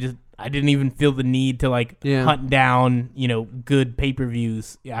stuff. I didn't even feel the need to hunt down, good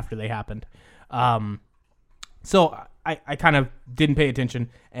pay-per-views after they happened. So I kind of didn't pay attention,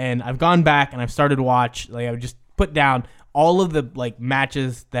 and I've gone back and I've started to watch, I've just put down all of the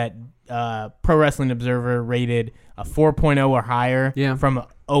matches that Pro Wrestling Observer rated a 4.0 or higher from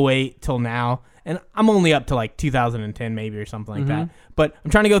 2008 till now. And I'm only up to 2010 maybe or something like that. But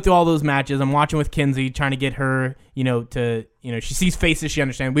I'm trying to go through all those matches. I'm watching with Kinsey, trying to get her, to, she sees faces, she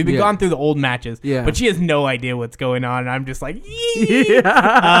understands. We've been gone through the old matches, but she has no idea what's going on. And I'm just like,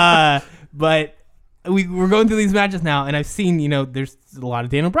 but we're going through these matches now, and I've seen, there's a lot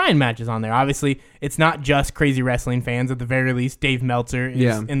of Daniel Bryan matches on there. Obviously, it's not just crazy wrestling fans. At the very least, Dave Meltzer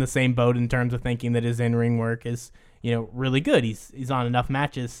is in the same boat in terms of thinking that his in-ring work is, really good. He's on enough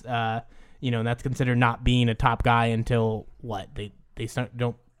matches, and that's considered not being a top guy until, what, they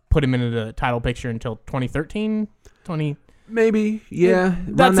don't put him into the title picture until 2013? Maybe, yeah.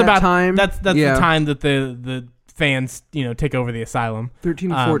 That's about time. That's the time that the fans, take over the asylum. 13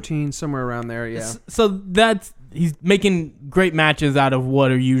 to 14, somewhere around there, yeah. So he's making great matches out of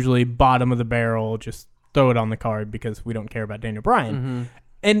what are usually bottom of the barrel, just throw it on the card because we don't care about Daniel Bryan.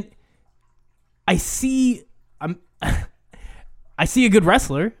 And I see a good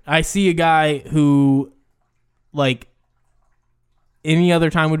wrestler. I see a guy who, any other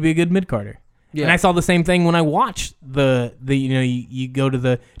time would be a good mid-carder. Yeah. And I saw the same thing when I watched the you go to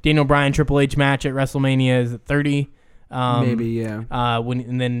the Daniel Bryan Triple H match at WrestleMania, is it 30? Maybe, yeah.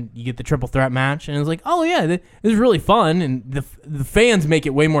 And then you get the triple threat match, and it's like, oh yeah, this is really fun, and the fans make it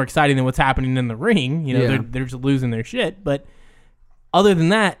way more exciting than what's happening in the ring. They're just losing their shit. But other than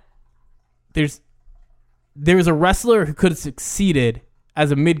that, there's a wrestler who could have succeeded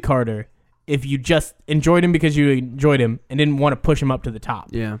as a mid-carder if you just enjoyed him because you enjoyed him and didn't want to push him up to the top.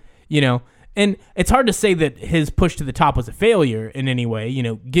 Yeah. And it's hard to say that his push to the top was a failure in any way. You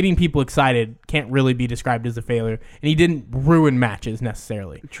know, getting people excited can't really be described as a failure, and he didn't ruin matches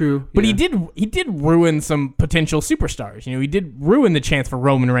necessarily. True. But he did ruin some potential superstars. You know, he did ruin the chance for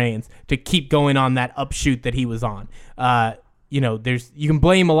Roman Reigns to keep going on that upshoot that he was on. You know, you can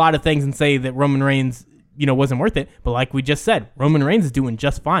blame a lot of things and say that Roman Reigns, you know, wasn't worth it. But like we just said, Roman Reigns is doing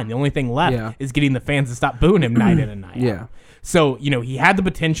just fine. The only thing left is getting the fans to stop booing him night in and night out. So, you know, he had the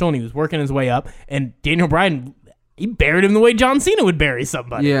potential and he was working his way up. And Daniel Bryan, he buried him the way John Cena would bury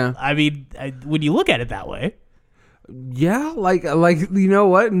somebody. Yeah. I mean, when you look at it that way. Yeah, like you know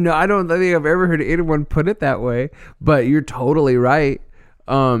what? No, I don't think I've ever heard anyone put it that way. But you're totally right.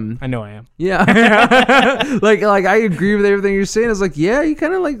 I know I am. Yeah. like I agree with everything you're saying. It's like, yeah, he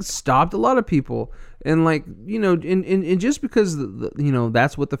kind of like stopped a lot of people. And like, you know, and just because you know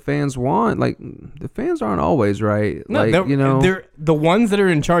that's what the fans want, like the fans aren't always right. No, like, you know, they're the ones that are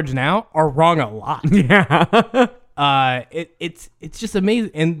in charge now are wrong a lot. Yeah. It's just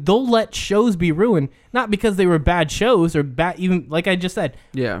amazing, and they'll let shows be ruined not because they were bad shows or bad. Even like I just said,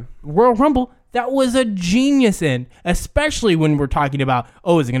 yeah, Royal Rumble. That was a genius end, especially when we're talking about,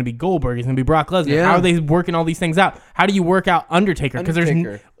 is it going to be Goldberg? Is it going to be Brock Lesnar? Yeah. How are they working all these things out? How do you work out Undertaker? Because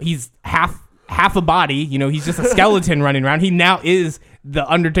he's half a body. You know, he's just a skeleton running around. He now is the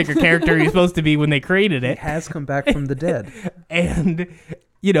Undertaker character he's supposed to be when they created it. He has come back from the dead. And,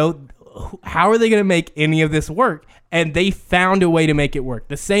 you know, how are they going to make any of this work? And they found a way to make it work.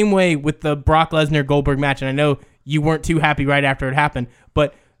 The same way with the Brock Lesnar-Goldberg match. And I know you weren't too happy right after it happened,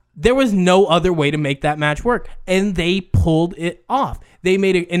 but there was no other way to make that match work. And they pulled it off. They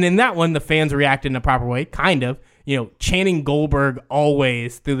made it. And in that one, the fans reacted in a proper way, kind of. You know, chanting Goldberg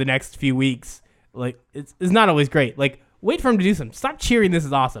always through the next few weeks, like, it's not always great. Like, wait for him to do something. Stop cheering, "This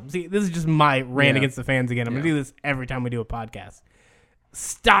is awesome." See, this is just my rant against the fans again. I'm going to do this every time we do a podcast.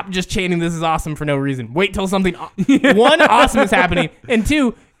 Stop just chanting "This is awesome" for no reason. Wait till something, one, awesome is happening, and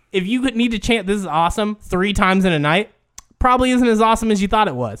two, if you need to chant "This is awesome" 3 times in a night, probably isn't as awesome as you thought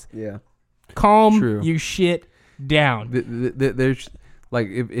it was. Yeah. Calm your shit down. There's... Like,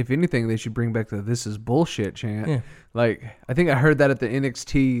 if anything, they should bring back the "This is bullshit" chant. Yeah. Like, I think I heard that at the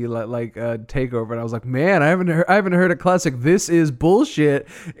NXT takeover, and I was like, man, I haven't heard a classic "This is bullshit"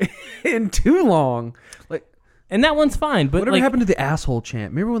 in too long. Like, and that one's fine, but whatever happened to the asshole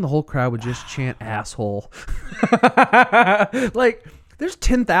chant? Remember when the whole crowd would just chant "asshole"? Like, there's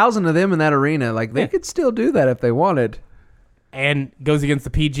 10,000 of them in that arena. Like, they could still do that if they wanted. And goes against the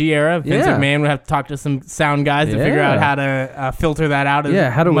PG era. Vince McMahon would have to talk to some sound guys to figure out how to filter that out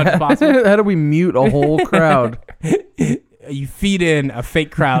as much as possible. How do we mute a whole crowd? You feed in a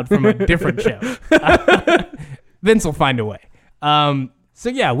fake crowd from a different show. Vince will find a way. So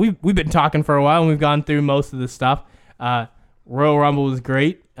yeah, we've been talking for a while and we've gone through most of this stuff. Royal Rumble was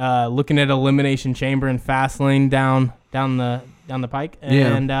great. Looking at Elimination Chamber and Fastlane down the pike,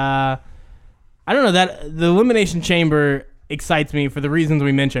 and I don't know, that the Elimination Chamber excites me for the reasons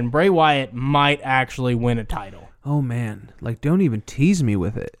we mentioned. Bray Wyatt might actually win a title. Oh man, like, don't even tease me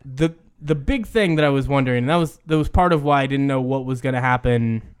with it. The big thing that I was wondering, and that was part of why I didn't know what was going to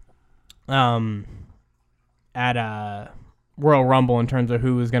happen at Royal Rumble in terms of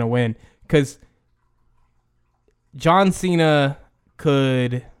who was going to win, because John Cena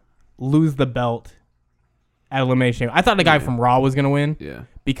could lose the belt at Elimination Chamber. I thought the guy from Raw was going to win,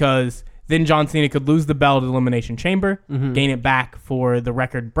 because then John Cena could lose the belt at Elimination Chamber, gain it back for the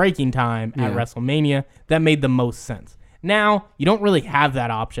record-breaking time at WrestleMania. That made the most sense. Now, you don't really have that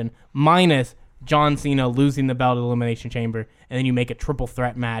option, minus John Cena losing the belt at Elimination Chamber, and then you make a triple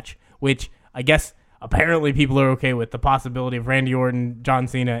threat match, which I guess apparently people are okay with, the possibility of Randy Orton, John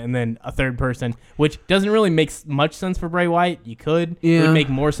Cena, and then a third person, which doesn't really make much sense for Bray Wyatt. You could. It would make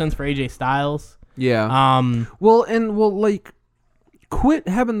more sense for AJ Styles. Yeah. Quit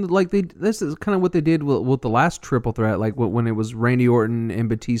having, like, this is kind of what they did with the last triple threat, like when it was Randy Orton and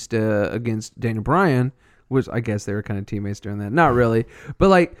Batista against Daniel Bryan, which I guess they were kind of teammates during that. Not really. But,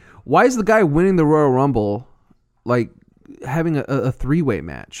 like, why is the guy winning the Royal Rumble, like, having a 3-way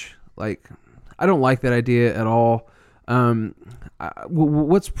match? Like, I don't like that idea at all.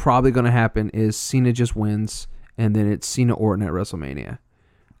 What's probably going to happen is Cena just wins, and then it's Cena Orton at WrestleMania.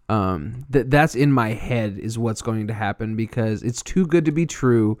 That's in my head is what's going to happen, because it's too good to be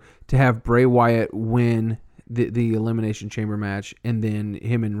true to have Bray Wyatt win the Elimination Chamber match and then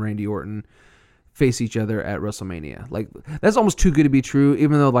him and Randy Orton face each other at WrestleMania. Like, that's almost too good to be true,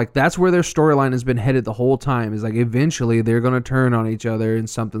 even though, like, that's where their storyline has been headed the whole time, is like eventually they're going to turn on each other and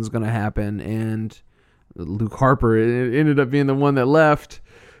something's going to happen. And Luke Harper ended up being the one that left,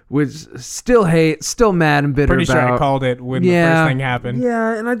 which still hate, still mad and bitter Pretty about. sure I called it when the first thing happened.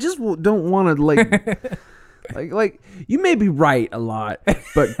 Yeah, and I just don't want to like you may be right a lot,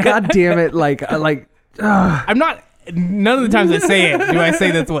 but god damn it, I'm not. None of the times I say it do I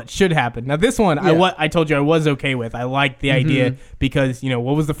say that's what should happen. Now this one, I told you I was okay with. I liked the idea because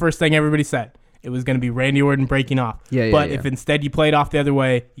what was the first thing everybody said? It was going to be Randy Orton breaking off. But if instead you play it off the other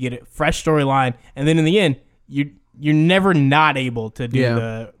way, you get a fresh storyline, and then in the end, you're never not able to do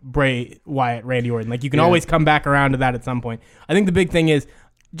the Bray Wyatt Randy Orton. Like you can always come back around to that at some point. I think the big thing is,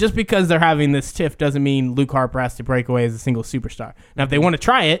 just because they're having this tiff doesn't mean Luke Harper has to break away as a single superstar. Now, if they want to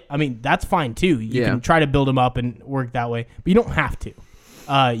try it, I mean, that's fine too. You can try to build him up and work that way, but you don't have to.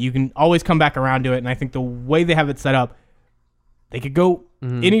 You can always come back around to it, and I think the way they have it set up, they could go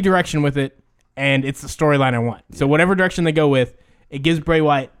any direction with it, and it's the storyline I want. So whatever direction they go with, it gives Bray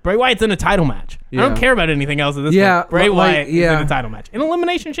Wyatt's in a title match. I don't care about anything else at this point. Bray Wyatt is in a title match. An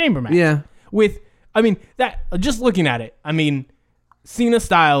Elimination Chamber match. Yeah. Just looking at it, I mean, Cena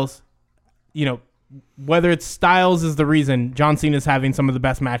Styles, whether it's Styles is the reason John Cena's having some of the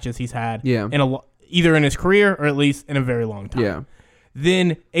best matches he's had either in his career or at least in a very long time. Yeah.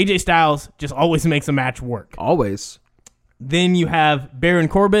 Then AJ Styles just always makes a match work. Always. Then you have Baron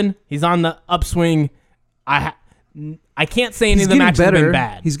Corbin. He's on the upswing. I can't say any of the matches have been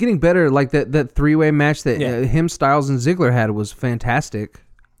bad. He's getting better. Like that three-way match that him, Styles, and Ziggler had was fantastic.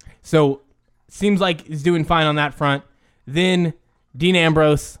 So seems like he's doing fine on that front. Then Dean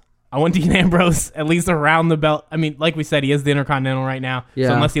Ambrose. I want Dean Ambrose at least around the belt. I mean, like we said, he is the Intercontinental right now. Yeah.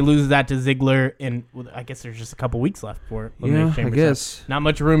 So unless he loses that to Ziggler, and I guess there's just a couple weeks left for it. I guess. So not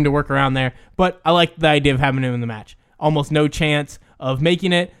much room to work around there. But I like the idea of having him in the match. Almost no chance of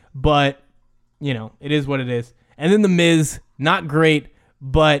making it, but, it is what it is. And then The Miz, not great,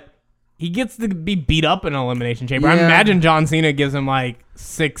 but he gets to be beat up in an Elimination Chamber. I imagine John Cena gives him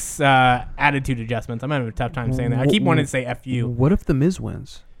 6 attitude adjustments. I'm having a tough time saying that. I keep wanting to say F you. What if The Miz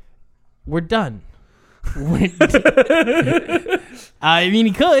wins? We're done. I mean,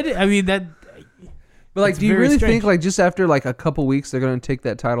 he could. I mean, that... But, do you really think, just after, a couple weeks, they're going to take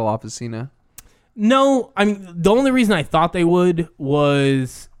that title off of Cena? No. I mean, the only reason I thought they would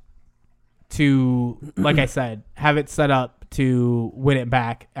was to, like I said, have it set up to win it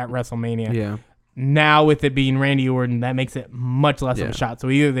back at WrestleMania. Yeah. Now with it being Randy Orton, that makes it much less of a shot. So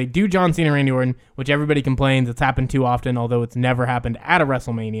either they do John Cena, Randy Orton, which everybody complains it's happened too often, although it's never happened at a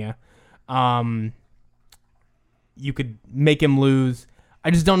WrestleMania. You could make him lose.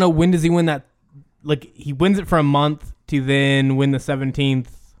 I just don't know, when does he win that? He wins it for a month to then win the 17th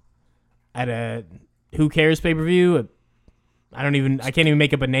at a Who Cares pay-per-view. I can't even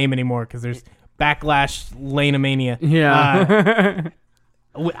make up a name anymore because there's Backlash, Lane-a-Mania. Yeah.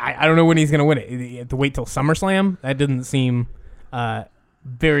 I don't know when he's going to win it. You have to wait till SummerSlam? That doesn't seem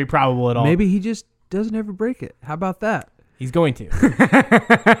very probable at all. Maybe he just doesn't ever break it. How about that? He's going to.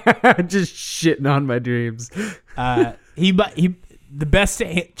 Just shitting on my dreams. The best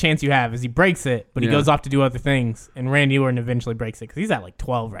chance you have is he breaks it, but he goes off to do other things, and Randy Orton eventually breaks it because he's at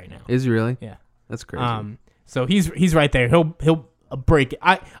 12 right now. Is he really? Yeah. That's crazy. So he's right there. He'll break it.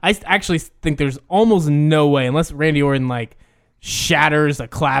 I actually think there's almost no way, unless Randy Orton shatters a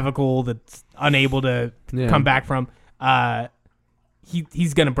clavicle that's unable to come back from.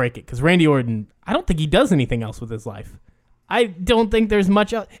 He's gonna break it because Randy Orton, I don't think he does anything else with his life. I don't think there's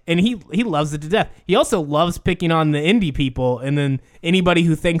much else, and he loves it to death. He also loves picking on the indie people, and then anybody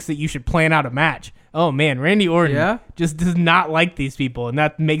who thinks that you should plan out a match. Oh man, Randy Orton just does not like these people, and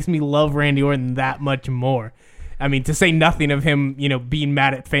that makes me love Randy Orton that much more. I mean, to say nothing of him, being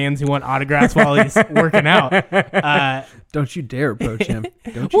mad at fans who want autographs while he's working out. Don't you dare approach him.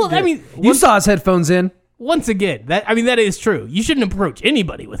 Don't you dare. I mean, you saw his headphones in. Once again, that is true. You shouldn't approach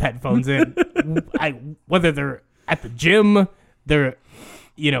anybody with headphones in, whether they're at the gym, they're,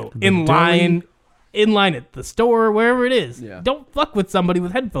 in line at the store, wherever it is. Yeah. Don't fuck with somebody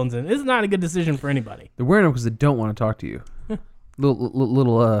with headphones in. It's not a good decision for anybody. They're wearing them because they don't want to talk to you.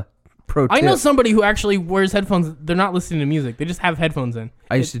 little pro tip. I know somebody who actually wears headphones. They're not listening to music. They just have headphones in.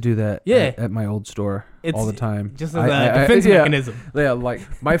 I used to do that at my old store all the time. Just as a defense mechanism. Yeah,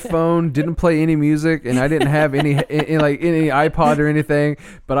 my phone didn't play any music, and I didn't have any iPod or anything,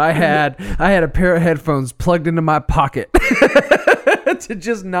 but I had a pair of headphones plugged into my pocket to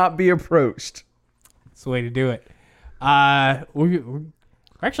just not be approached. That's the way to do it. We're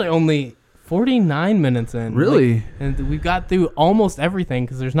actually only 49 minutes in. Really? And we've got through almost everything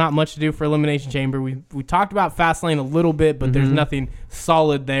because there's not much to do for Elimination Chamber. We talked about Fastlane a little bit, but there's nothing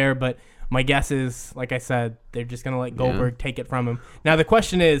solid there. But my guess is, like I said, they're just going to let Goldberg take it from him. Now, the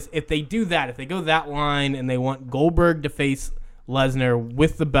question is, if they do that, if they go that line and they want Goldberg to face Lesnar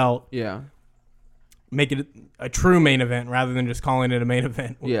with the belt, Yeah. make it a true main event rather than just calling it a main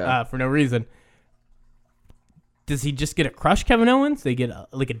event for no reason. Does he just get to crush Kevin Owens? They get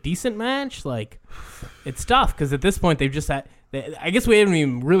a decent match? Like, it's tough because at this point they've just had. I guess we haven't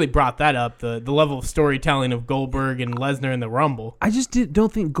even really brought that up. The level of storytelling of Goldberg and Lesnar in the Rumble. I just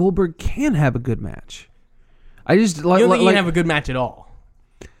don't think Goldberg can have a good match. I just You don't think he can have a good match at all?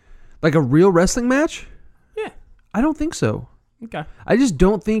 Like a real wrestling match? Yeah. I don't think so. Okay. I just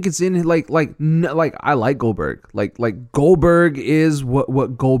don't think it's in like I like Goldberg. Like Goldberg is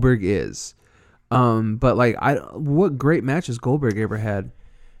what Goldberg is. But like what great matches Goldberg ever had?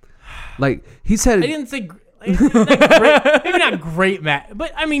 Like he's had. I didn't say maybe not great match,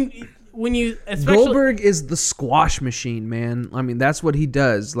 but I mean when you especially Goldberg is the squash machine, man. I mean that's what he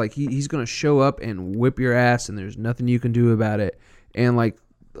does. Like he's gonna show up and whip your ass, and there's nothing you can do about it. And like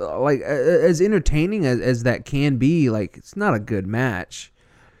as entertaining as that can be, like it's not a good match.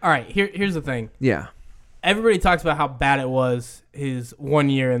 All right, here's the thing. Yeah. Everybody talks about how bad it was his 1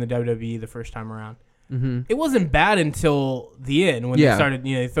 year in the WWE the first time around. Mm-hmm. It wasn't bad until the end when they started,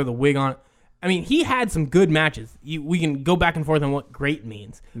 they throw the wig on. I mean, he had some good matches. We can go back and forth on what great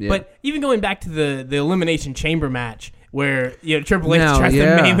means. Yeah. But even going back to the Elimination Chamber match where Triple H tries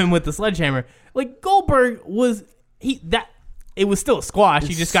to maim him with the sledgehammer, like Goldberg was it was still a squash.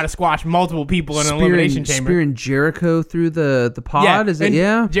 You just got to squash multiple people in an elimination chamber. Spearing Jericho through the pod, yeah. is it?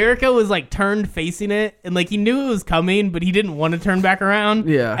 Yeah. Jericho was like turned facing it, and like he knew it was coming, but he didn't want to turn back around.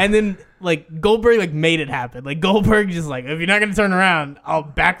 Yeah. And then like Goldberg like made it happen. Like Goldberg just like, if you're not gonna turn around, I'll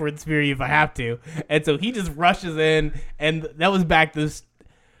backward spear you if I have to. And so he just rushes in, and that was back this.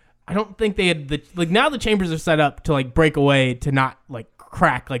 I don't think they had now the chambers are set up to like break away to not like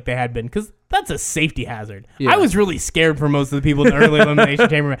crack like they had been because. That's a safety hazard. Yeah. I was really scared for most of the people in the early elimination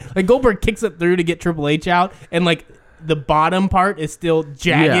chamber. Like Goldberg kicks it through to get Triple H out, and like the bottom part is still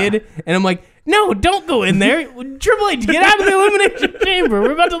jagged, and I'm like, no, don't go in there, Triple H, get out of the elimination chamber.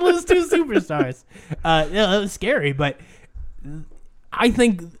 We're about to lose 2 superstars. That was scary, but I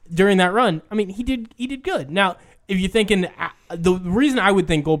think during that run, I mean, he did good. Now, if you're thinking the reason I would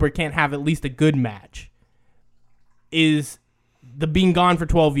think Goldberg can't have at least a good match is. The being gone for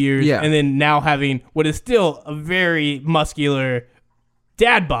 12 years and then now having what is still a very muscular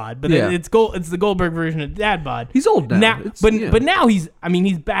dad bod, but it's the Goldberg version of dad bod. He's old now. But now he's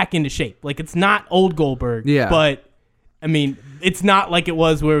back into shape. Like it's not old Goldberg, but I mean it's not like it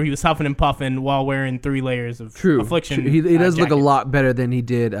was where he was huffing and puffing while wearing 3 layers of affliction. True. He does look a lot better than he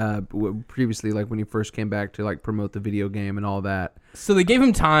did previously, like when he first came back to like promote the video game and all that. So they gave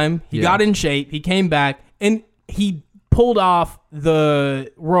him time. He got in shape. He came back and he pulled off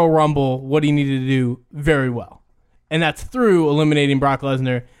the Royal Rumble, what he needed to do very well. And that's through eliminating Brock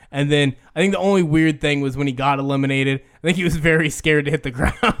Lesnar. And then I think the only weird thing was when he got eliminated, I think he was very scared to hit the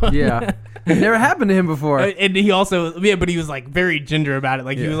ground. Yeah. It never happened to him before. And he also, but he was like very ginger about it.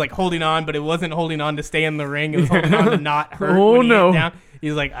 Like he was like holding on, but it wasn't holding on to stay in the ring. It was holding on to not hurt when he hit down. He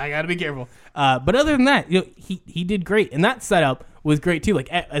was like, I got to be careful. But other than that, he did great. And that setup was great too. Like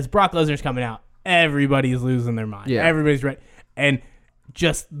as Brock Lesnar's coming out, everybody's losing their mind. Yeah. Everybody's ready. And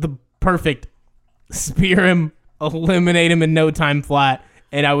just the perfect spear him, eliminate him in no time flat.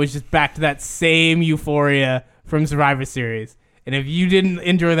 And I was just back to that same euphoria from Survivor Series. And if you didn't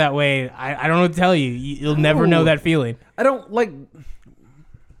enjoy that way, I don't know what to tell you. You'll never know that feeling. I don't like...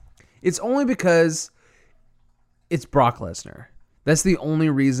 It's only because it's Brock Lesnar. That's the only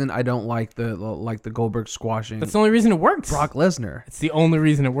reason I don't like the Goldberg squashing. That's the only reason it works. Brock Lesnar. It's the only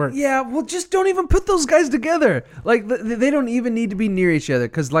reason it works. Yeah, well, just don't even put those guys together. Like, they don't even need to be near each other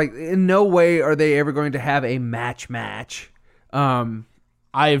because, like, in no way are they ever going to have a match.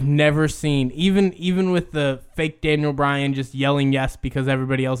 I have never seen, even with the fake Daniel Bryan just yelling yes because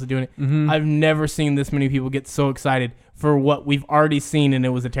everybody else is doing it, I've never seen this many people get so excited for what we've already seen, and it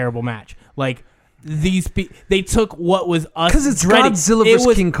was a terrible match. Like, they took what was us because it's dreading. Godzilla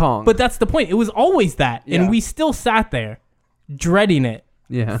vs. King Kong. But that's the point. It was always that, and we still sat there dreading it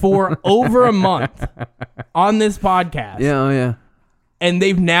for over a month on this podcast. Yeah. And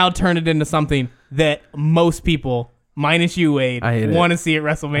they've now turned it into something that most people, minus you, Wade, want to see at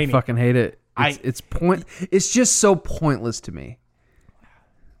WrestleMania. I fucking hate it. It's just so pointless to me.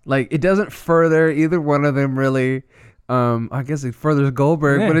 Like, it doesn't further either one of them really. I guess it furthers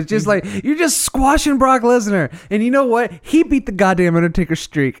Goldberg, but it's just like you're just squashing Brock Lesnar, and you know what? He beat the goddamn Undertaker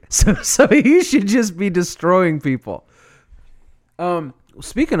streak, so he should just be destroying people.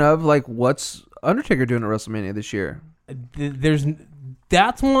 Speaking of, like, what's Undertaker doing at WrestleMania this year? There's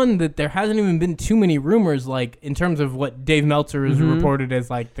that's one that there hasn't even been too many rumors, like, in terms of what Dave Meltzer has reported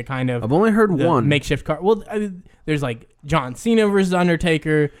as, like, the kind of... I've only heard one. Makeshift card. Well, I mean, there's, like, John Cena versus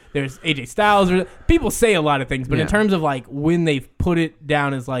Undertaker. There's AJ Styles. People say a lot of things, but in terms of, like, when they've put it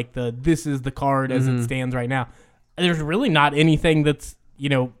down as, like, this is the card as it stands right now, there's really not anything that's,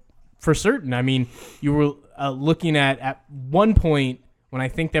 for certain. I mean, you were looking at one point when I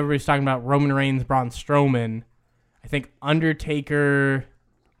think everybody's talking about Roman Reigns, Braun Strowman. I think Undertaker.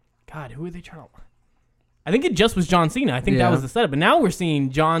 God, who are they trying to? I think it just was John Cena. I think that was the setup. But now we're seeing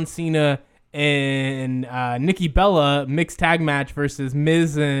John Cena and Nikki Bella mixed tag match versus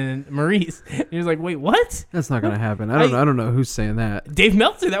Miz and Maurice. And you're like, wait, what? That's not gonna happen. I don't know who's saying that. Dave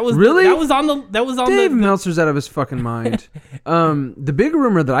Meltzer. That was really that was on Dave Meltzer's out of his fucking mind. The big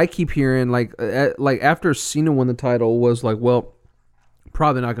rumor that I keep hearing, like after Cena won the title, was like, well,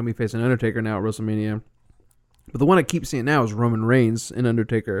 probably not gonna be facing Undertaker now at WrestleMania. But the one I keep seeing now is Roman Reigns and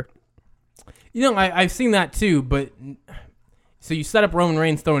Undertaker. I've seen that too, but so you set up Roman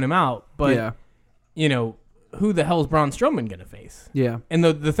Reigns throwing him out, but who the hell is Braun Strowman going to face? Yeah. And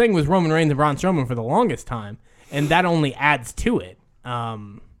the thing was Roman Reigns and Braun Strowman for the longest time, and that only adds to it. I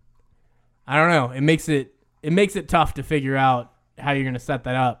don't know. It makes it tough to figure out how you're going to set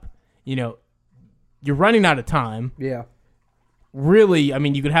that up. You're running out of time. Yeah. Really, I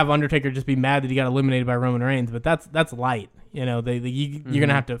mean, you could have Undertaker just be mad that he got eliminated by Roman Reigns, but that's light. You're going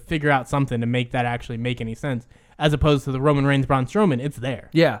to have to figure out something to make that actually make any sense, as opposed to the Roman Reigns, Braun Strowman. It's there.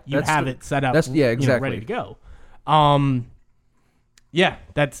 Yeah. You have it set up. Exactly. Ready to go.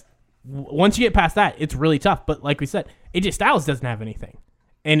 That's once you get past that, it's really tough. But like we said, AJ Styles doesn't have anything.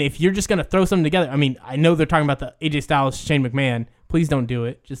 And if you're just going to throw something together, I mean, I know they're talking about the AJ Styles, Shane McMahon. Please don't do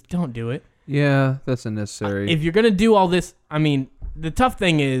it. Just don't do it. Yeah, that's unnecessary. If you're going to do all this, I mean, the tough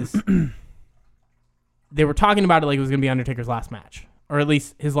thing is they were talking about it like it was going to be Undertaker's last match, or at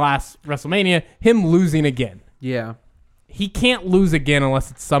least his last WrestleMania, him losing again. Yeah. He can't lose again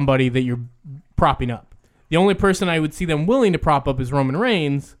unless it's somebody that you're propping up. The only person I would see them willing to prop up is Roman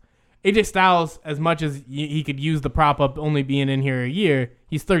Reigns. AJ Styles, as much as he could use the prop up only being in here a year,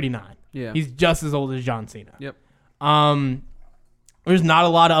 he's 39. Yeah. He's just as old as John Cena. Yep. There's not a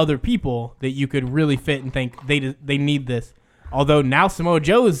lot of other people that you could really fit and think they need this. Although now Samoa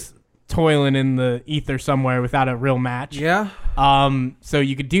Joe is toiling in the ether somewhere without a real match. Yeah. So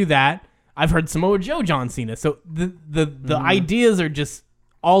you could do that. I've heard Samoa Joe, John Cena. So the ideas are just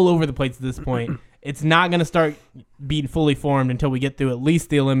all over the place at this point. It's not going to start being fully formed until we get through at least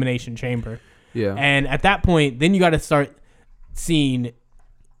the Elimination Chamber. Yeah. And at that point, then you got to start seeing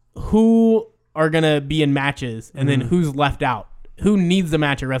who are going to be in matches and then who's left out. Who needs a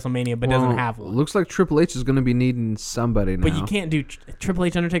match at WrestleMania but doesn't have one? Looks like Triple H is going to be needing somebody now. But you can't do Triple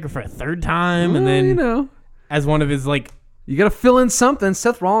H Undertaker for a third time and then as one of his like... You got to fill in something.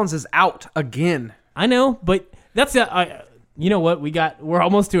 Seth Rollins is out again. I know, but that's... you know what? We're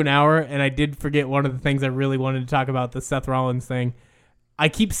almost to an hour, and I did forget one of the things I really wanted to talk about, the Seth Rollins thing. I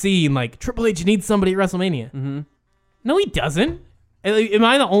keep seeing, like, Triple H needs somebody at WrestleMania. Mm-hmm. No, he doesn't. Am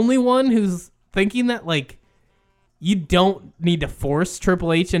I the only one who's thinking that, like... You don't need to force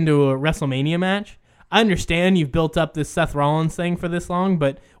Triple H into a WrestleMania match. I understand you've built up this Seth Rollins thing for this long,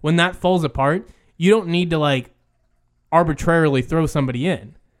 but when that falls apart, you don't need to, like, arbitrarily throw somebody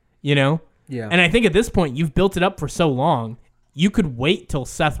in, Yeah. And I think at this point, you've built it up for so long, you could wait till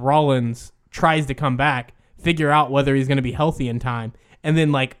Seth Rollins tries to come back, figure out whether he's going to be healthy in time, and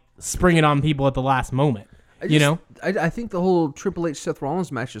then, like, spring it on people at the last moment, I think the whole Triple H Seth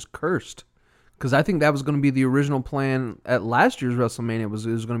Rollins match is cursed. Because I think that was going to be the original plan at last year's WrestleMania. It was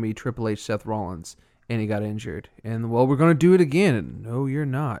going to be Triple H, Seth Rollins, and he got injured. And, well, we're going to do it again. And, no, you're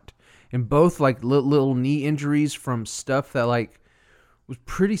not. And both, like, little knee injuries from stuff that, like, was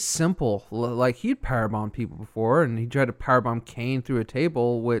pretty simple. Like, he'd powerbomb people before, and he tried to powerbomb Kane through a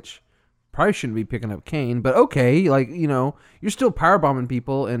table, which probably shouldn't be picking up Kane. But, okay, like, you're still powerbombing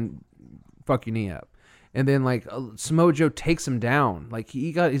people, and fuck your knee up. And then, like, Samoa Joe takes him down. Like,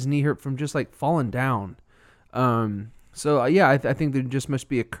 he got his knee hurt from just, like, falling down. I think there just must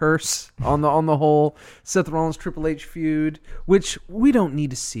be a curse on the whole Seth Rollins Triple H feud, which we don't need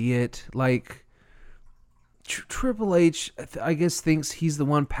to see it. Like, Triple H, I guess, thinks he's the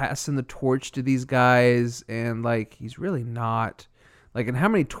one passing the torch to these guys, and, like, he's really not. Like, and how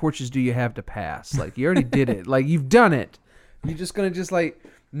many torches do you have to pass? Like, you already did it. Like, you've done it. You're just going to just, like...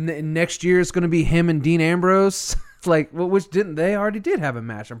 Next year it's going to be him and Dean Ambrose. Like, well, which they already did have a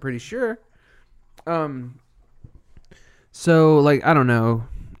match, I'm pretty sure. So, like, I don't know.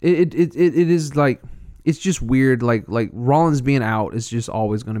 It is like, it's just weird. Like Rollins being out is just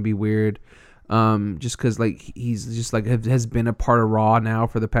always going to be weird. Just because like he's just like has been a part of Raw now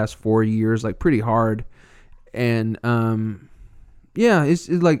for the past 4 years, like pretty hard, and yeah, it's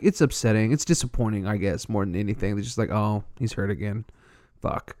like it's upsetting, it's disappointing, I guess, more than anything. They're just like, oh, he's hurt again,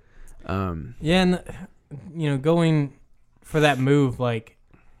 fuck. Yeah, and going for that move, like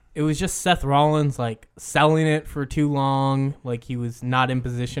it was just Seth Rollins like selling it for too long, like he was not in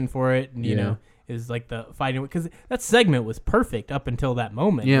position for it, and you know, is like the fighting, because that segment was perfect up until that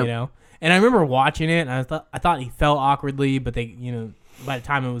moment, you know. And I remember watching it, and I thought he fell awkwardly, but they, by the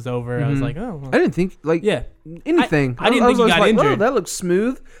time it was over, I was like, oh. Well. I didn't think anything. I didn't think he got like, injured. Oh, that looks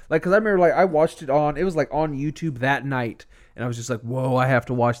smooth. Like, because I remember like I watched it it was like on YouTube that night, and I was just like, whoa, I have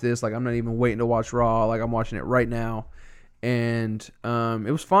to watch this. Like, I'm not even waiting to watch Raw. Like, I'm watching it right now, and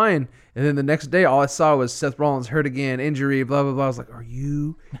it was fine. And then the next day, all I saw was Seth Rollins hurt again, injury, blah blah blah. I was like, are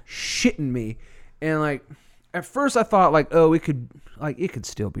you shitting me? And like, at first I thought like, oh, it could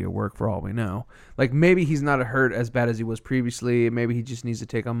still be a work for all we know. Like maybe he's not hurt as bad as he was previously. Maybe he just needs to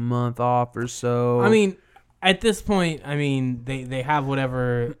take a month off or so. I mean, at this point, they have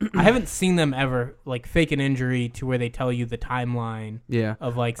whatever. I haven't seen them ever like fake an injury to where they tell you the timeline. Yeah.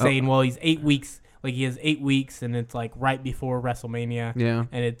 Of like saying, well, he's 8 weeks. Like he has 8 weeks, and it's like right before WrestleMania. Yeah.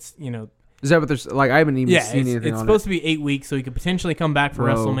 And it's Is that what there's like? I haven't even seen anything. It's supposed to be 8 weeks, so he could potentially come back for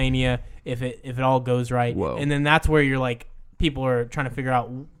WrestleMania if it all goes right. Whoa. And then that's where you're like, people are trying to figure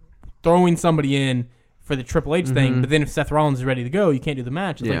out throwing somebody in for the Triple H thing. But then if Seth Rollins is ready to go, you can't do the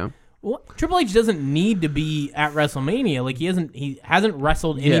match. It's like, well, Triple H doesn't need to be at WrestleMania. Like he hasn't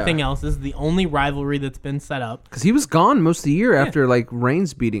wrestled anything else. This is the only rivalry that's been set up. Because he was gone most of the year after like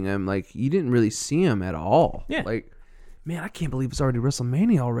Reigns beating him. Like you didn't really see him at all. Yeah. Like, man, I can't believe it's already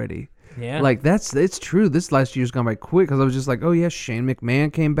WrestleMania already. Yeah. Like it's true. This last year's gone by quick because I was just like, oh yeah, Shane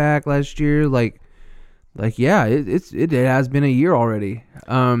McMahon came back last year. Like yeah, it has been a year already.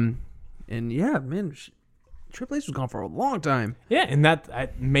 And yeah, man, Triple H was gone for a long time. Yeah, and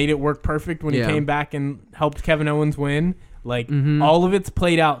that made it work perfect when he came back and helped Kevin Owens win. Like all of it's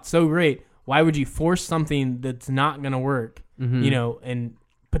played out so great. Why would you force something that's not gonna work? And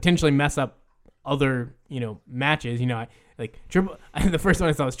potentially mess up other matches? The first one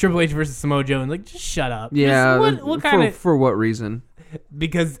I saw was Triple H versus Samoa Joe, and like, just shut up. Yeah, what kind of for what reason?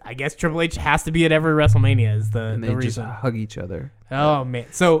 Because I guess Triple H has to be at every WrestleMania is the and they reason. Just hug each other. Oh man,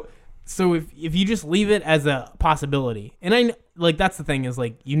 so if you just leave it as a possibility, and that's the thing is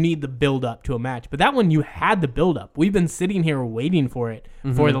like you need the build up to a match, but that one you had the build up. We've been sitting here waiting for it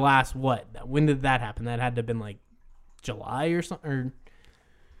for the last when did that happen? That had to have been like July or something. Or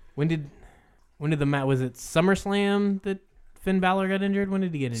when did the match, was it SummerSlam that Finn Balor got injured? When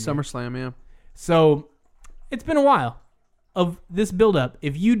did he get injured? SummerSlam, yeah. So it's been a while of this build-up.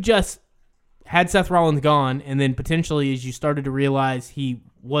 If you just had Seth Rollins gone, and then potentially as you started to realize he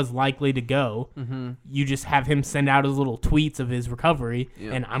was likely to go, you just have him send out his little tweets of his recovery,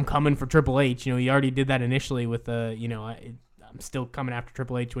 and I'm coming for Triple H. He already did that initially with I'm still coming after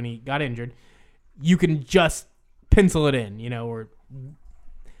Triple H when he got injured. You can just pencil it in, or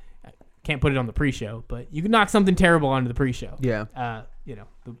can't put it on the pre-show, but you can knock something terrible onto the pre-show. Yeah. The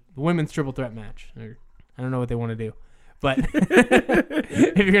women's triple threat match. Or, I don't know what they want to do. But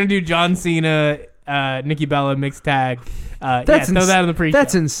if you're going to do John Cena, Nikki Bella mixed tag, throw that on the pre-show.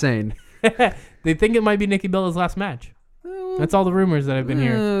 That's insane. They think it might be Nikki Bella's last match. That's all the rumors that I've been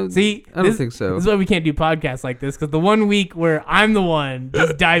hearing. See, I don't think so. This is why we can't do podcasts like this, because the one week where I'm the one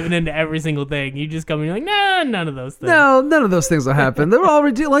just diving into every single thing, you just come and you're like, nah, none of those things. No, none of those things will happen. They're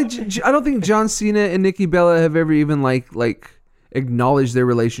already like, I don't think John Cena and Nikki Bella have ever even like acknowledged their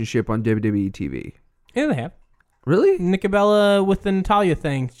relationship on WWE TV. Yeah, they have. Really? Nikki Bella with the Natalya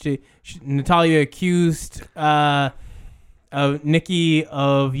thing. Natalia accused Nikki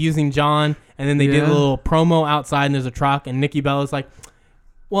of using John, and then they did a little promo outside, and there's a truck, and Nikki Bella's like,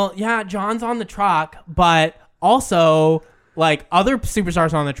 well, yeah, John's on the truck, but also, like, other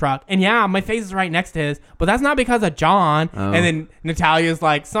superstars are on the truck, and yeah, my face is right next to his, but that's not because of John. And then Natalia's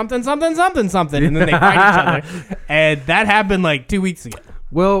like, something, something, something, something, and then they fight each other, and that happened like 2 weeks ago.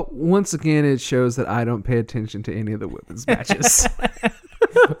 Well, once again, it shows that I don't pay attention to any of the women's matches.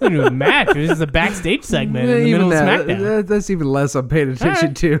 A match. This is a backstage segment in the middle of SmackDown. That's even less I'm paying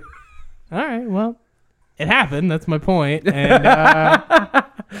attention to. All right, well, it happened. That's my point. And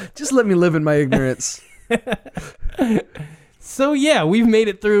just let me live in my ignorance. So yeah, we've made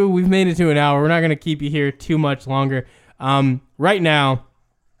it through. We've made it to an hour. We're not going to keep you here too much longer. Right now,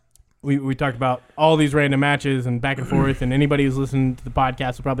 we talked about all these random matches and back and forth, and anybody who's listening to the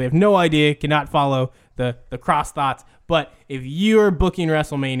podcast will probably have no idea, cannot follow the cross thoughts. But if you're booking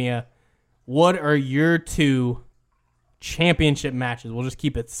WrestleMania, what are your 2 championship matches? We'll just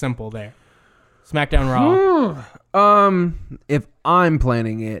keep it simple there. SmackDown, Raw. If I'm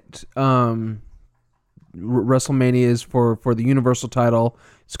planning it, WrestleMania is for the Universal title.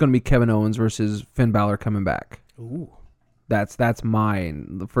 It's going to be Kevin Owens versus Finn Balor coming back. Ooh. That's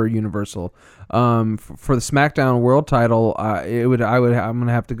mine for Universal. For the SmackDown World title, I'm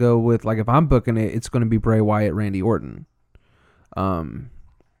gonna have to go with, like, if I'm booking it, it's gonna be Bray Wyatt, Randy Orton.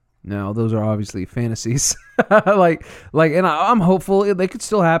 Now those are obviously fantasies. and I'm hopeful they could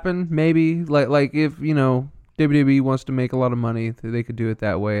still happen. Maybe like if WWE wants to make a lot of money, they could do it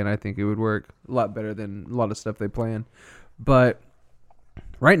that way, and I think it would work a lot better than a lot of stuff they plan. But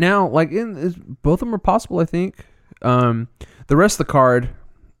right now, both of them are possible, I think. The rest of the card,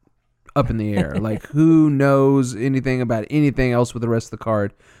 up in the air. Like, who knows anything about anything else with the rest of the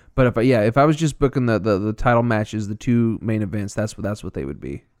card? But if I was just booking the title matches, the two main events, that's what they would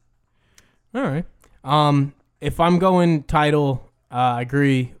be. All right. If I'm going title, I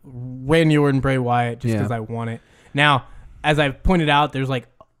agree. Randy Orton, Bray Wyatt, just because I want it. Now, as I've pointed out, there's like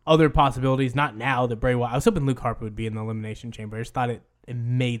other possibilities. Not now that Bray Wyatt. I was hoping Luke Harper would be in the Elimination Chamber. I just thought it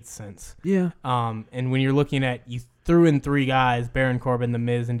made sense. Yeah. And when you're looking at, you threw in three guys, Baron Corbin, The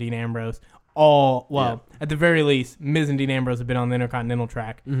Miz, and Dean Ambrose. At the very least, Miz and Dean Ambrose have been on the Intercontinental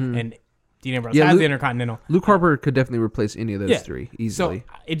track, and Dean Ambrose has the Intercontinental. Luke Harper could definitely replace any of those three easily.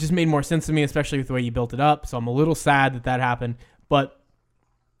 So it just made more sense to me, especially with the way you built it up. So I'm a little sad that happened. But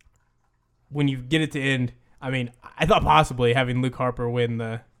when you get it to end, I mean, I thought possibly having Luke Harper win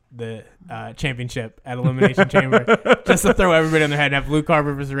the championship at Elimination Chamber, just to throw everybody on their head and have Luke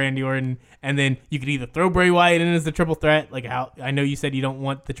Harper versus Randy Orton, and then you could either throw Bray Wyatt in as the triple threat, like how I know you said you don't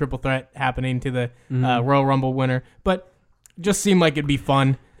want the triple threat happening to the Royal Rumble winner, but just seemed like it'd be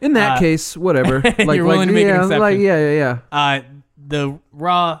fun. In that case, whatever. You're willing to make an exception. Yeah. The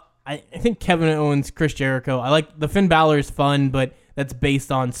Raw, I think Kevin Owens, Chris Jericho. I like the Finn Balor is fun, but that's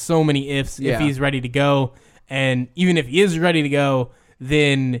based on so many ifs. Yeah. If he's ready to go, and even if he is ready to go,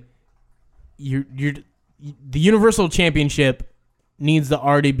 then the Universal Championship needs to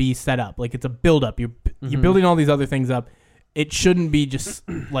already be set up. Like, it's a build-up. You're building all these other things up. It shouldn't be just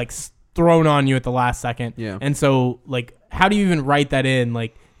like thrown on you at the last second. Yeah. And so, like, how do you even write that in?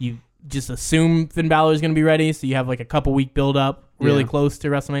 Like, you just assume Finn Balor is going to be ready, so you have like a couple week build-up really close to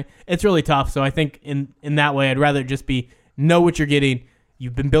WrestleMania. It's really tough. So I think in that way, I'd rather just know what you're getting.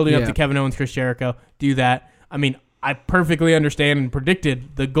 You've been building up to Kevin Owens, Chris Jericho. Do that. I mean, I perfectly understand and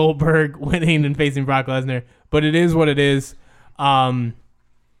predicted the Goldberg winning and facing Brock Lesnar, but it is what it is. If I'm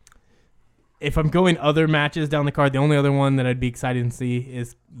going other matches down the card, the only other one that I'd be excited to see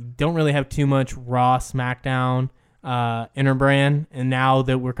is you don't really have too much Raw, SmackDown, interbrand, and now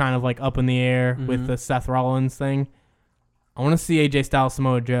that we're kind of like up in the air with the Seth Rollins thing, I want to see AJ Styles,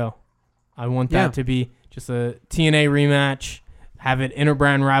 Samoa Joe. I want that to be just a TNA rematch, have it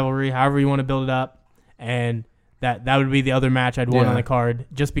interbrand rivalry, however you want to build it up, and that would be the other match I'd want on the card,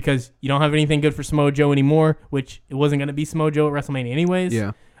 just because you don't have anything good for Samoa Joe anymore, which it wasn't going to be Samoa Joe at WrestleMania anyways.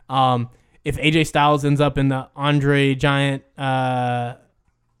 Yeah. If AJ Styles ends up in the Andre Giant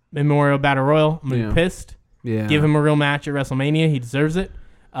Memorial Battle Royal, I'm going to be pissed. Yeah. Give him a real match at WrestleMania. He deserves it.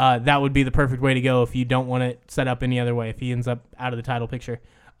 That would be the perfect way to go if you don't want it set up any other way, if he ends up out of the title picture.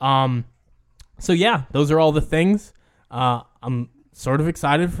 So, yeah, those are all the things. I'm sort of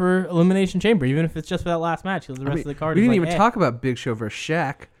excited for Elimination Chamber, even if it's just for that last match. Because the rest of the card we is didn't like, even talk about Big Show versus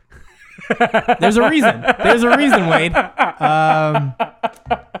Shaq. There's a reason. There's a reason, Wade.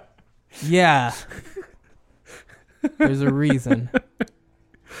 Yeah. There's a reason.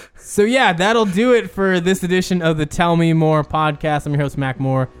 So, yeah, that'll do it for this edition of the Tell Me More podcast. I'm your host, Mac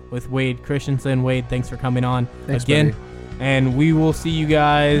Moore, with Wade Christensen. Wade, thanks for coming on again. Buddy. And we will see you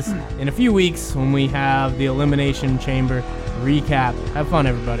guys in a few weeks when we have the Elimination Chamber recap. Have fun,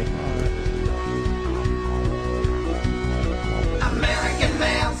 everybody.